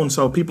be known.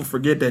 So people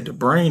forget that the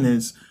brain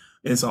is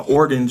an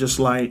organ just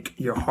like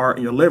your heart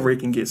and your liver. It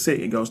can get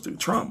sick. It goes through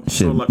trauma.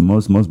 Shit, so like,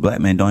 most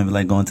black men don't even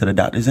like going to the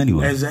doctors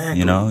anyway.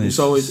 Exactly. It's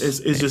so it's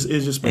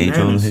just bananas.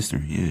 Age-old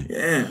history,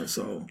 Yeah,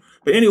 so,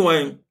 but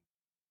anyway,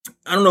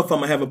 I don't know if I'm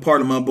gonna have a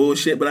part of my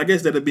bullshit, but I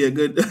guess that'd be a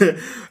good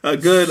a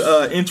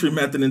good entry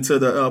method into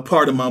the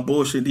part of my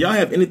bullshit. Do y'all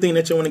have anything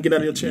that you want to get out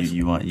of your chest?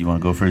 You want to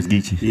go first,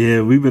 Geechee?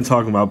 Yeah, we've been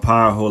talking about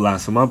power a whole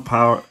lot. So my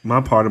part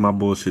of my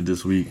bullshit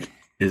this week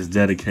is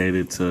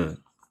dedicated to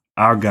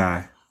our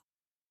guy.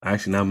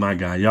 Actually, not my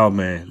guy, y'all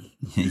man.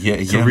 Yeah,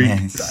 Tariq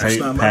That's St.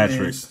 not my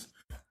Patrick. man's.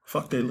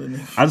 Fuck that little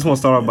nigga. I just want to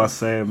start off by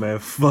saying, man,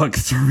 fuck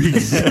Tariq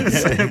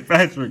St.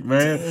 Patrick,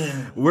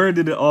 man. Where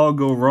did it all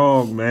go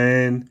wrong,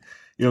 man?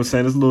 You know what I'm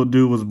saying? This little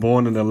dude was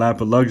born in a lap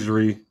of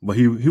luxury, but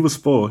he was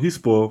spoiled. He's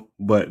spoiled,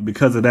 but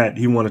because of that,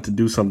 he wanted to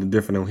do something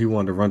different and he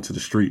wanted to run to the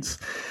streets.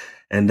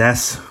 And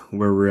that's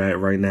where we're at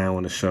right now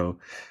on the show.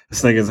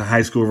 This nigga's in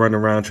high school running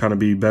around trying to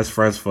be best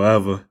friends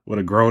forever with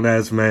a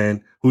grown-ass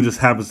man who just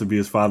happens to be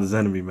his father's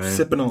enemy, man.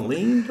 Sipping on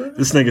lean, bro.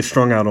 This nigga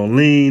strung out on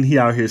lean. He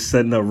out here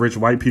setting up rich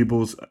white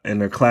peoples and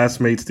their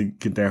classmates to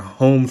get their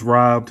homes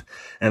robbed.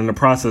 And in the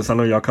process, I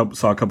know y'all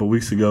saw a couple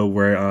weeks ago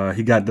where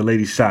he got the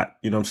lady shot.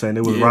 You know what I'm saying?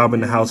 They was robbing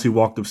the house. He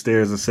walked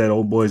upstairs and said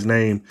old boy's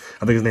name.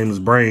 I think his name was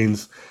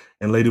Brains.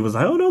 And lady was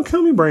like, oh, don't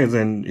kill me, Brains.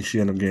 And she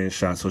ended up getting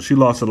shot. So she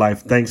lost her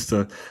life thanks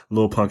to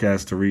little punk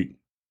ass Tariq.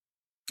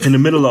 In the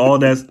middle of all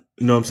that,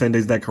 you know what I'm saying,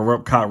 there's that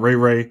corrupt cop, Ray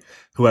Ray,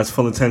 who has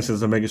full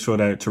intentions of making sure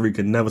that Tariq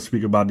could never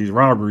speak about these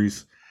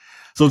robberies.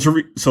 So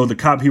the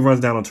cop, he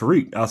runs down on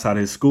Tariq outside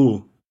of his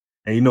school.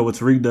 And you know what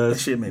Tariq does? That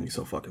shit made me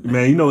so fucking mad.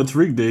 Man, you know what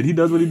Tariq did? He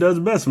does what he does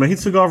best, man. He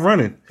took off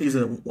running. He's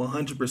a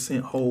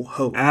 100% whole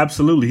hoe.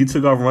 Absolutely. He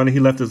took off running.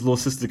 He left his little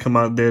sister come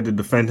out there to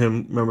defend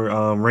him. Remember,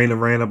 Raina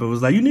ran up and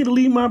was like, you need to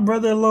leave my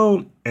brother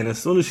alone. And as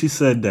soon as she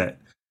said that,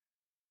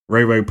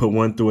 Ray Ray put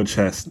one through her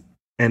chest.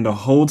 And the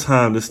whole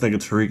time, this nigga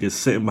Tariq is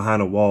sitting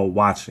behind a wall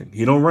watching.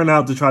 He don't run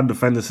out to try to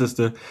defend his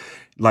sister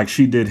like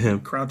she did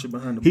him. Crouching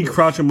behind the He bush.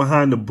 crouching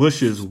behind the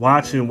bushes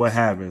watching what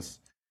happens.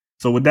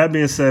 So with that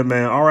being said,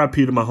 man,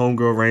 R.I.P. to my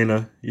homegirl,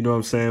 Raina. You know what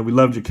I'm saying? We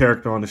loved your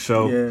character on the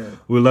show. Yeah.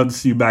 We'd love to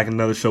see you back in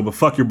another show, but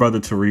fuck your brother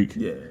Tariq.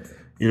 Yeah.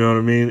 You know what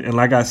I mean? And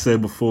like I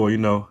said before, you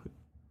know,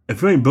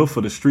 if you ain't built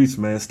for the streets,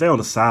 man, stay on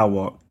the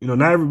sidewalk. You know,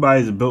 not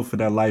everybody's built for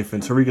that life.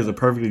 And Tariq is a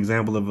perfect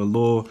example of a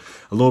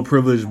little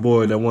privileged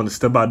boy that wanted to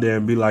step out there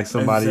and be like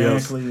somebody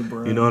else.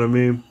 Bro. You know what I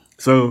mean?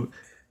 So,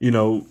 you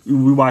know,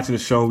 we watching the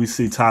show, we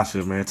see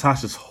Tasha, man.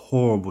 Tasha's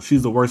horrible.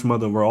 She's the worst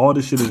mother in the world. All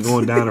this shit is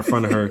going down in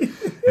front of her.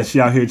 And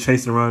she out here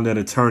chasing around that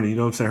attorney. You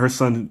know what I'm saying? Her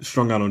son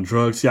strung out on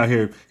drugs. She out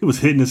here, he was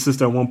hitting his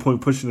sister at one point,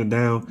 pushing her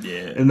down.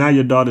 Yeah. And now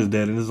your daughter's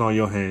dead and it's on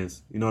your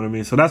hands. You know what I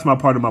mean? So that's my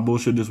part of my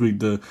bullshit this week.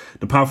 The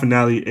Power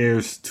finale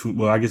airs,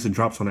 I guess it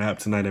drops on the app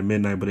tonight at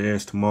midnight, but it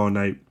airs tomorrow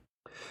night.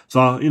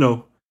 So, you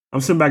know,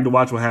 I'm sitting back to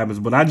watch what happens.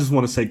 But I just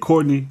want to say,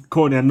 Courtney,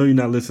 I know you're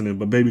not listening,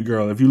 but baby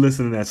girl, if you're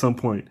listening at some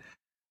point,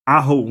 I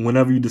hope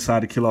whenever you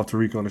decide to kill off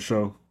Tariq on the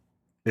show,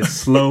 it's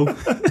slow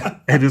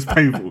and it's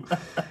painful.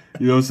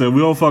 You know what I'm saying?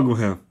 We don't fuck with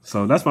him.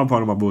 So that's my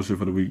part of my bullshit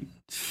for the week.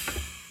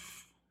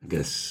 I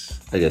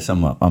guess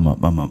I'm up.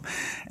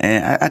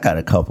 And I got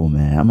a couple,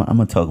 man. I'm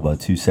going to talk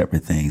about two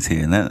separate things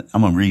here. And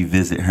I'm going to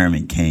revisit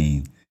Herman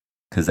Cain.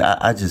 Because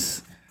I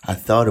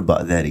thought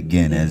about that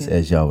again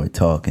as y'all were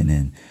talking.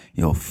 And,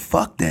 yo,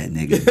 fuck that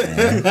nigga,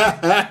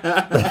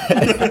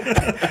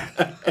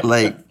 man.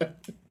 Like,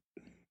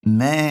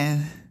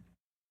 man...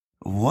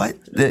 What?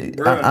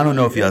 I don't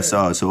know if y'all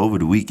saw it. So over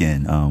the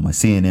weekend, a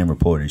CNN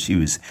reporter, she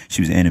was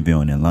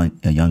interviewing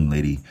a young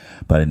lady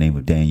by the name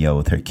of Danielle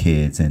with her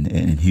kids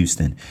in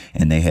Houston,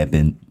 and they had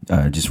been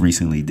just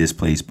recently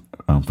displaced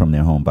from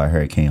their home by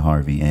Hurricane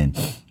Harvey. And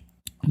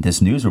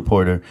this news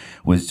reporter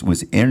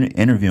was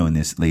interviewing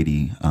this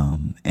lady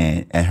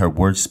and at her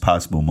worst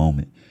possible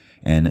moment.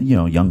 And, you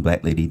know, young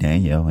black lady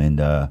Danielle,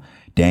 and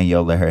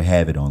Danielle let her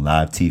have it on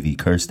live TV,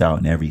 cursed out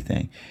and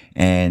everything.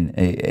 And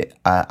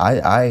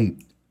I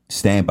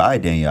stand by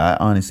Danielle. I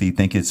honestly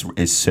think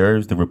it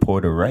serves the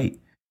reporter right,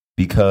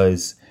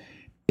 because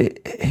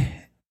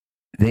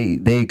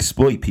they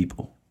exploit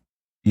people.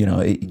 You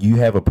know, you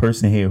have a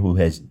person here who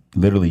has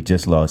literally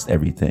just lost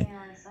everything,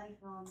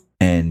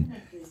 and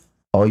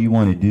all you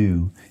want to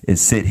do is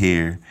sit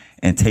here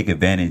and take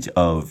advantage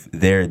of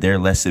their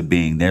lesser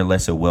being, their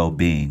lesser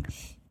well-being,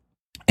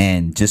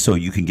 and just so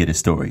you can get a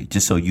story,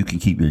 just so you can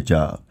keep your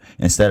job.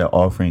 Instead of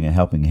offering a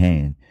helping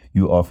hand,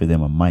 you offer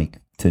them a mic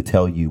to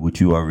tell you what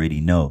you already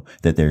know,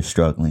 that they're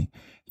struggling,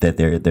 that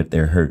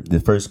they're hurt.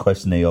 The first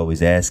question they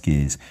always ask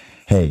is,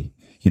 hey,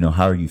 you know,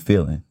 how are you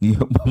feeling?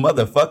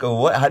 Motherfucker,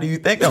 what? How do you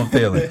think I'm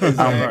feeling?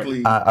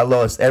 Exactly. I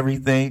lost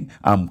everything.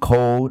 I'm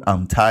cold.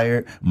 I'm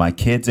tired. My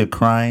kids are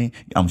crying.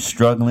 I'm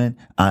struggling.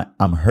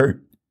 I'm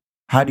hurt.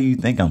 How do you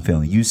think I'm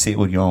feeling? You see it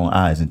with your own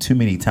eyes. And too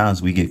many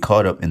times we get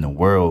caught up in the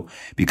world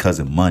because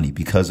of money,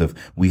 because of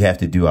we have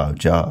to do our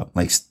job.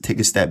 Like,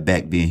 take a step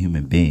back, be a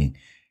human being.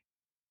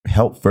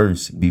 Help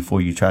first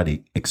before you try to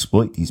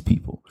exploit these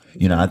people.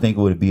 You know, I think it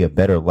would be a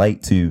better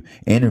light to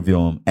interview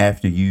them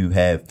after you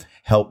have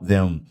helped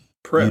them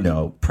Prep.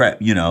 Prep.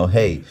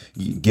 Hey,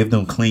 you give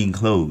them clean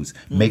clothes,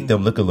 make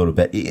them look a little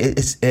better.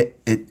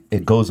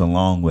 It goes a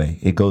long way.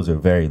 It goes a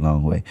very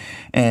long way.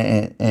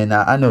 And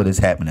I know this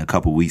happened a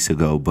couple weeks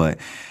ago, but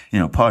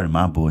pardon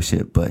my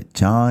bullshit. But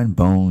John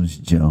Bones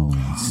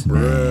Jones,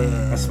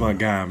 man, That's my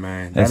guy,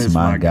 man. that's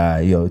my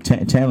guy. Yo,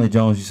 Chandler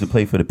Jones used to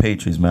play for the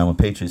Patriots, man. I'm a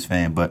Patriots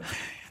fan, but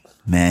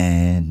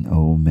man,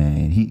 oh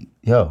man,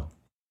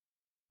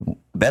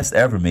 best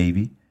ever,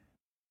 maybe.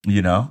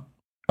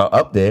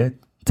 Up there,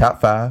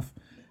 top 5.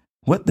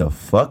 What the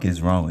fuck is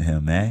wrong with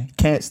him, man?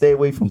 Can't stay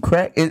away from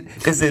crack.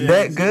 Is it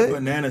that good?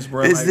 Bananas,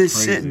 bro. Is like,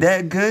 this crazy. shit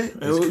that good?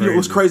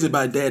 What's crazy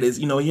about that is,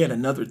 he had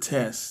another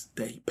test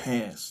that he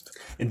passed.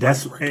 And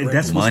that's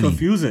what's Money. No,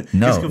 confusing. It's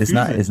it's confusing.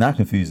 not. It's not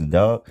confusing,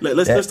 dog.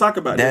 Let's talk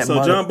about that. So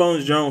mother- John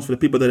Bones Jones, for the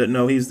people that don't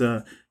know, he's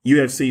the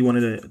UFC, one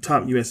of the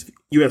top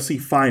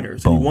UFC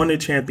fighters. He won the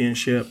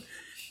championship,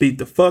 beat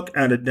the fuck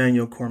out of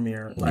Daniel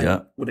Cormier,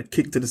 with a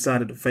kick to the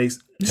side of the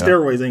face.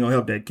 Steroids ain't gonna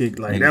help that kick.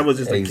 Like that was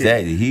just a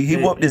exactly. kick. He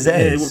whooped his ass.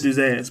 Yeah, he whooped his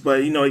ass.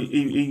 But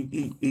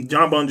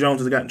John Bones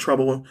Jones has got in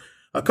trouble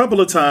a couple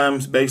of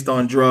times based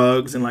on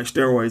drugs and like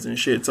steroids and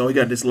shit. So he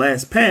got this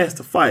last pass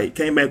to fight,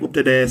 came back, whooped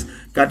his ass,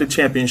 got the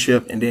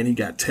championship, and then he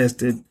got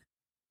tested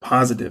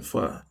positive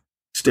for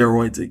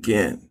steroids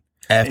again.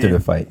 After the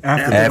fight.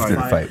 After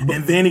the fight.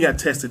 And then he got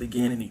tested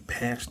again and he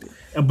passed it.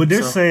 But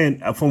they're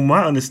saying, from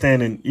my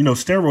understanding,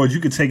 steroids, you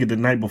could take it the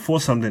night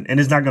before something and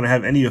it's not going to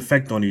have any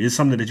effect on you. It's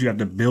something that you have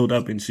to build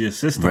up into your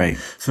system. Right.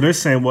 So they're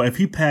saying, well, if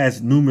he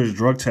passed numerous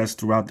drug tests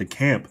throughout the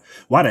camp,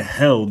 why the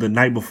hell the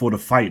night before the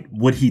fight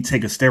would he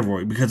take a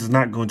steroid? Because it's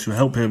not going to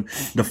help him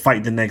to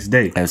fight the next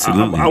day.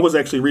 Absolutely. I was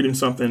actually reading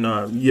something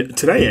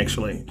today,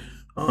 actually,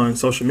 on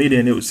social media,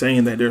 and it was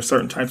saying that there are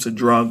certain types of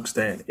drugs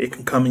that it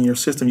can come in your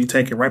system. You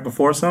take it right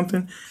before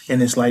something,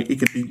 and it's like it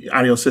could be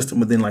out of your system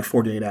within like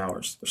 48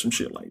 hours or some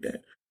shit like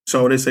that.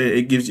 So they say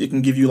it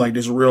can give you like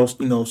this real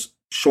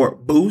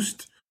short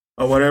boost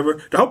or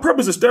whatever. The whole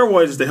purpose of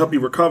steroids is to help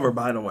you recover.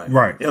 By the way,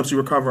 Right. It helps you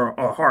recover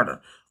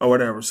harder or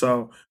whatever.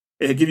 So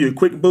it give you a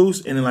quick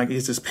boost, and then like it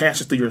just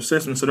passes through your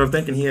system. So they're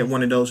thinking he had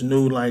one of those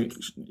new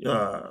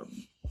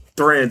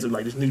threads of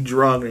like this new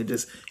drug and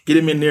just get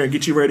him in there and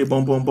get you ready,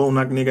 boom, boom, boom,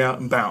 knock the nigga out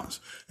and bounce.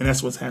 And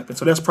that's what's happened.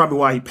 So that's probably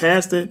why he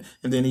passed it.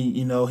 And then he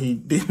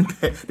didn't.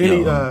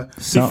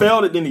 He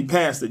failed it. Then he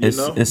passed it.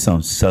 It's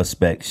some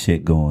suspect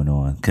shit going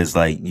on. Because,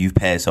 like, you've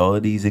passed all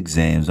of these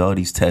exams, all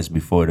these tests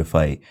before the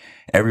fight.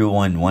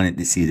 Everyone wanted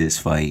to see this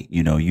fight.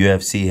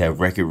 UFC have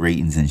record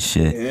ratings and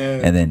shit.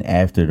 Yeah. And then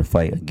after the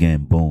fight,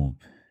 again, boom,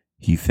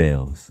 he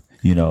fails.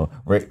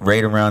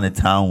 Right around the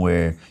time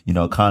where,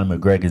 Conor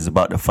McGregor is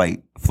about to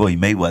fight Floyd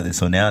Mayweather.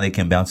 So now they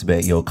can bounce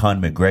back.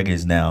 Conor McGregor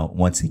is now,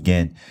 once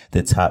again,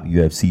 the top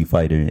UFC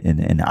fighter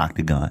in the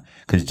octagon.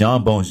 Because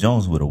John Bones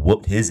Jones would have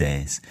whooped his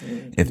ass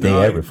if they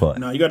ever fought.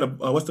 No, you got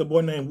what's the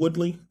boy named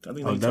Woodley? I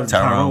think That's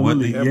Tyron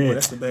Woodley. That boy,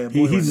 that's the bad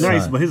boy. He's right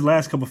nice, Son. but his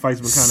last couple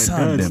fights been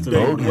kind of duds.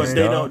 bogus,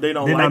 They dog. don't They're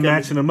like not him.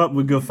 matching him up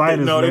with good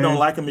fighters. No, they man. don't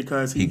like him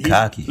because He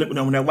cocky.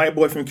 When that white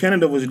boy from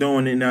Canada was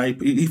doing it, now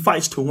he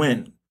fights to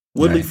win.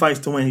 Woodley Right. fights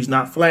to win. He's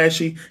not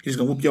flashy. He's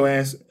gonna whoop your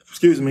ass.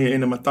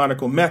 In a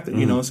methodical method.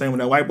 You know what I'm saying? When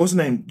that white, what's his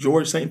name?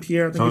 George St.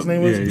 Pierre, I think his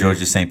name was. yeah. George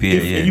St.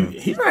 Pierre,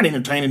 He's not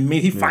entertaining me.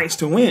 He fights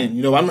to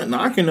win. I'm not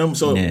knocking him.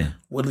 So Yeah.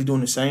 Woodley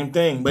doing the same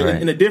thing, but Right.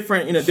 in a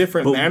different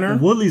But manner.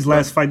 Woodley's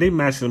last fight, they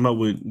matched him up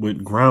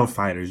with ground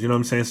fighters. You know what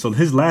I'm saying? So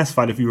his last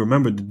fight, if you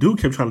remember, the dude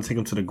kept trying to take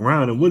him to the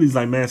ground, and Woodley's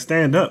like, "Man,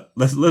 stand up.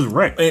 Let's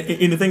wreck."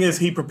 And the thing is,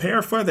 he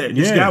prepared for that.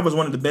 This Yeah. guy was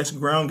one of the best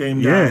ground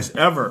game guys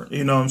ever.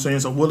 You know what I'm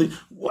saying? So Woodley,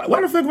 why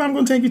the fuck am I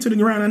going to take you to the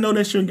ground? I know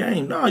that's your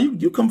game. No,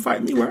 you come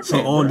fight me where I'm So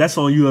at, bro. that's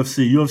on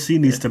UFC. UFC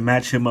needs to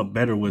match him up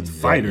better with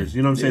fighters.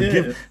 You know what I'm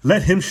saying? Yeah.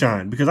 Let him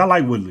shine because I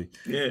like Woodley.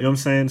 Yeah. You know what I'm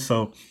saying?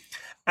 So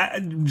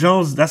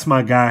Jones, that's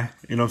my guy.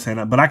 You know what I'm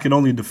saying? But I can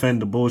only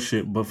defend the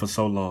bullshit, but for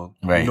so long.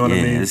 Right. You know what I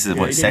yeah. mean? This is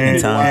what, Yeah, second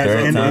and- time,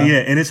 third and, time? yeah,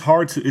 and it's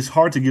hard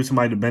to give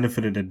somebody the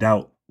benefit of the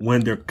doubt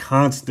when they're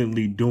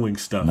constantly doing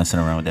stuff. Messing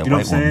around with that You know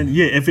white what I'm saying? woman.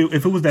 Yeah,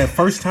 if it was that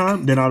first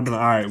time, then I'd have been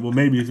like, all right, well,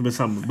 maybe it's been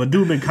something. But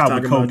dude been caught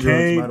with Talking about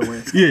cocaine. drugs, by the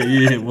way.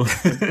 Yeah. Well,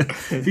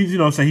 you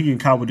know what I'm saying? He getting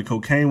caught with the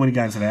cocaine when he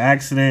got into the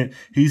accident.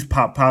 He's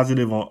popped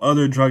positive on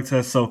other drug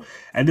tests. So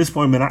at this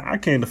point, man, I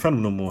can't defend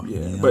him no more.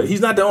 Yeah. But he's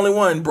not the only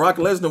one. Brock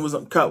Lesnar was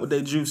caught with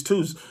that juice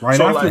too. Right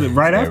So, after, like,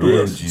 right real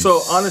afterwards. juice.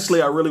 So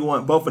honestly, I really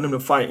want both of them to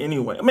fight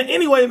anyway. I mean,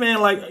 anyway,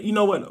 man, like, you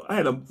know what? I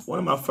had one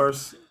of my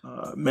first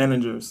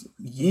managers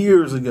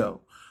years ago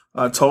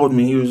told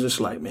me, he was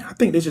just like, man, I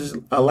think they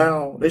should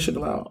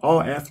allow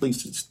all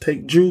athletes to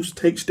take juice,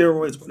 take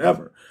steroids,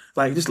 whatever.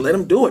 Like, just let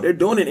them do it. They're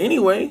doing it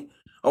anyway.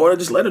 Or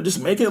just let them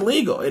just make it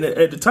legal. And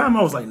at the time,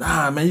 I was like,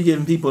 nah, man, you're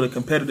giving people the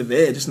competitive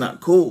edge. It's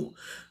not cool.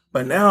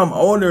 But now I'm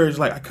older. It's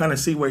like I kind of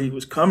see where he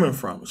was coming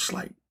from. It's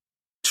like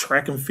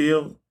track and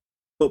field,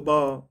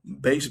 football,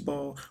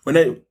 baseball. When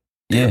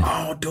they're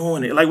all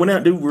doing it. Like when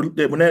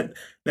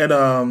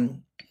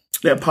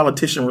that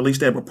politician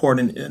released that report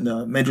in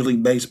Major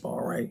League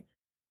Baseball, right?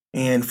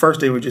 And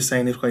first they were just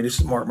saying this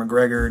is Mark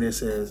McGregor,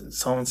 this is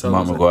so and so.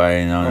 Mark McGuire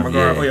and all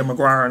them,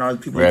 McGuire and all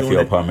these people Rafael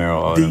doing Palmeiro,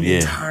 all the them, yeah.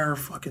 entire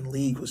fucking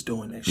league was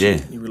doing that shit.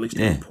 Yeah. And he released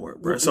the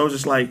report, bro. So it's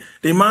just like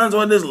they might as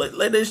well just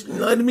let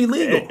it be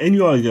legal. And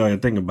you always gotta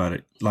think about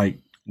it. Like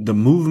the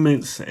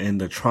movements and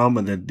the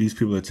trauma that these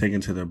people are taking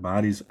to their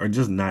bodies are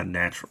just not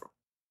natural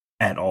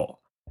at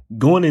all.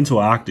 Going into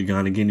an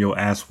octagon and getting your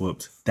ass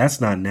whooped, that's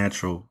not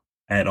natural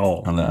at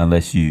all.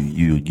 Unless you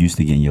used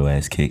to getting your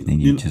ass kicked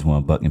and you just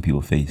want to buck in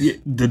people's face. Yeah,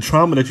 the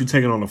trauma that you're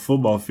taking on the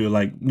football field,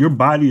 like your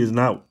body is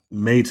not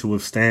made to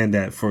withstand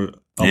that for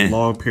a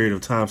long period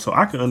of time. So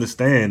I can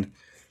understand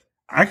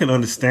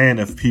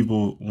if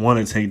people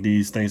want to take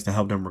these things to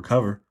help them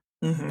recover.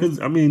 Because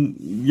I mean,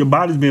 your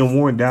body's being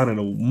worn down at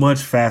a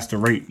much faster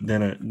rate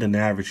than the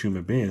average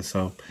human being.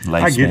 So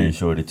I get it.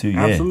 Shorter too.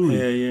 Yeah.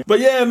 Absolutely. Yeah. But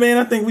yeah, man,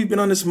 I think we've been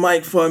on this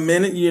mic for a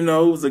minute. You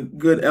know, it was a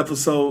good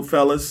episode,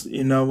 fellas.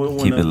 You know,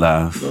 we Keep it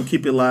live. We're gonna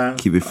keep it live.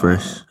 Keep it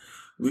fresh.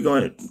 We're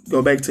gonna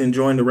go back to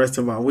enjoying the rest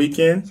of our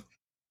weekend.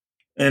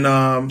 And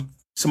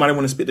somebody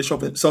want to spit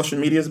the social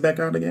medias back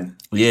out again?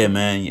 Yeah,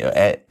 man.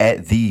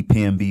 At the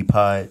PMB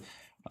Pod,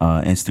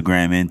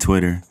 Instagram and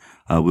Twitter.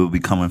 We'll be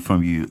coming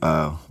from you.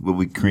 We'll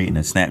be creating a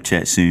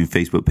Snapchat soon,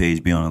 Facebook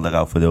page. Be on the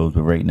lookout for those.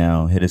 But right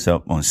now, hit us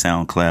up on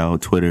SoundCloud,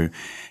 Twitter,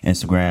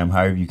 Instagram,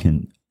 however you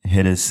can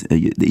hit us.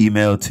 The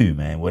email too,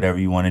 man. Whatever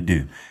you want to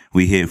do,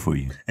 we here for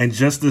you. And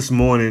just this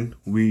morning,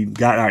 we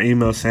got our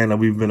email saying that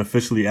we've been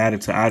officially added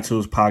to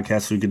iTunes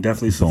podcast, so you can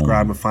definitely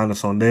subscribe and find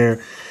us on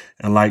there.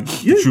 And like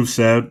the truth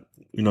said,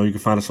 you know, you can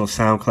find us on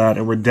SoundCloud,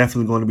 and we're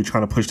definitely going to be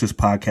trying to push this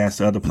podcast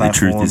to other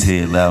platforms. The truth is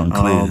here, loud and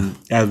clear.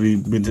 As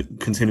we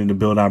continue to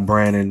build our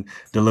brand and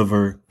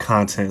deliver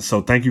content.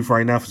 So thank you for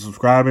right now for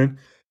subscribing.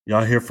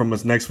 Y'all hear from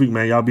us next week,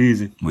 man. Y'all be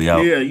easy. We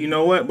out. Yeah, you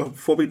know what? But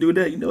before we do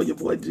that, you know your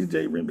boy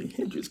DJ Remy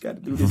Hendrix got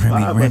to do this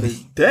vibe of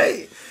his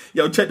day.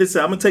 Yo, check this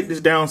out. I'm going to take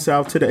this down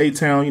south to the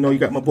A-Town. You know, you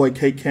got my boy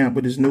K-Camp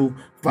with his new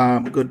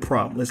vibe, Good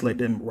Problem. Let's let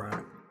them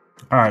ride.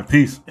 All right,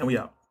 peace. And we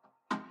out.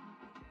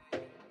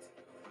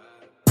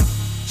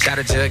 Shout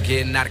out to her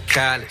getting out of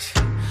college.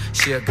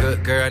 She a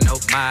good girl, no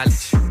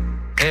mileage.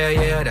 Hell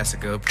yeah, that's a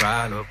good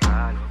problem.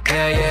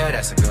 Hell yeah,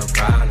 that's a good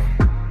problem.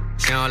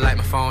 She don't like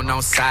my phone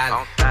on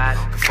silent.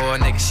 Before a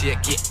nigga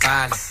shit get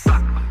violent.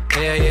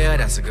 Hell yeah,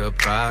 that's a good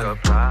problem.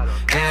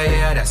 Hell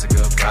yeah, that's a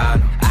good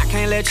problem. I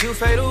can't let you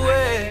fade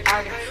away.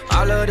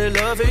 All of the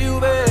love for you,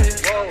 babe.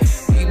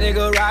 These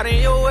niggas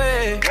riding your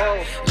way.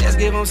 Let's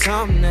give them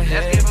something to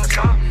hate.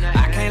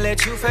 I can't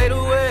let you fade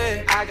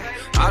away.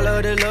 All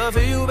of the love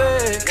for you,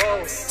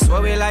 babe.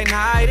 Swear we like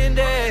night and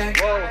day.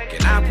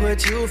 Can I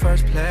put you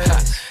first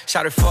place?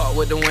 Shout it fuck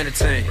with the winter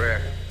team.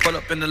 Pull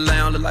up in the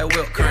lounge, look like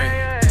whipped cream.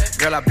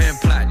 Girl, I been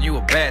plotting, you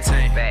a bad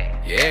team.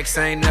 Your ex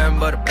ain't nothing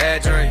but a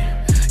bad dream.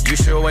 You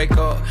should wake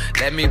up,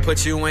 let me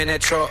put you in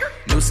that truck.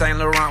 New Saint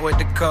Laurent with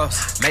the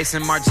cuffs.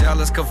 Mason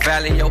Margiela's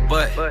Cavalli your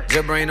butt.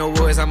 Just bring the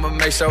woods, I'ma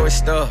make sure it's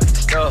stuff.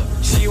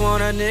 She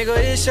want a nigga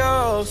that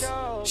shows.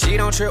 She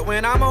don't trip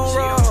when I'm on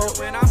road.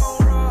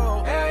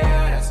 Hell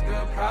yeah, that's a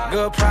good problem.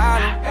 Good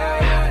problem.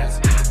 Hell yeah, that's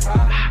a good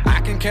problem.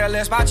 I can care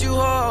less about you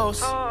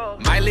hoes.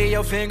 Might leave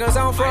your fingers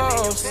on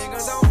froze. Hell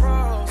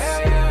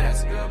yeah,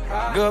 that's a good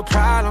problem. Good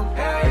problem.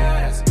 Hell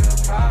yeah, that's a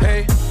good problem.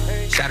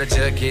 Hey, shout out to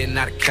her getting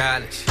out of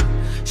college.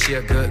 She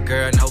a good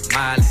girl, no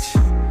mileage.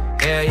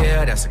 Hell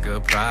yeah, that's a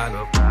good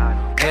problem.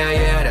 Hell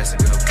yeah, that's a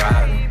good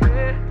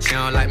problem. She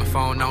don't like my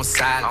phone on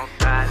silent.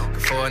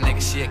 Before a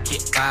nigga shit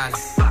get violent.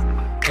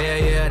 Hell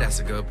yeah, that's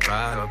a good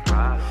problem.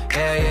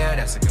 Hell yeah,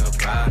 that's a good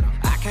problem.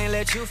 I can't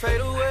let you fade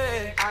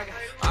away.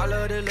 All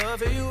of the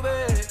love for you,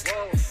 babe.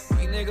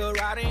 We nigga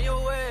riding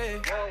your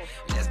way.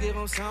 Let's give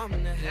them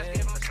something to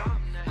hate.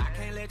 I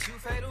can't let you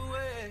fade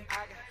away.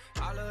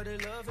 All of the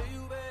love for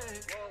you,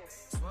 babe.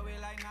 Swear we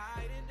like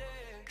night and day.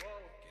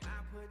 Can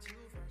I put you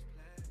first?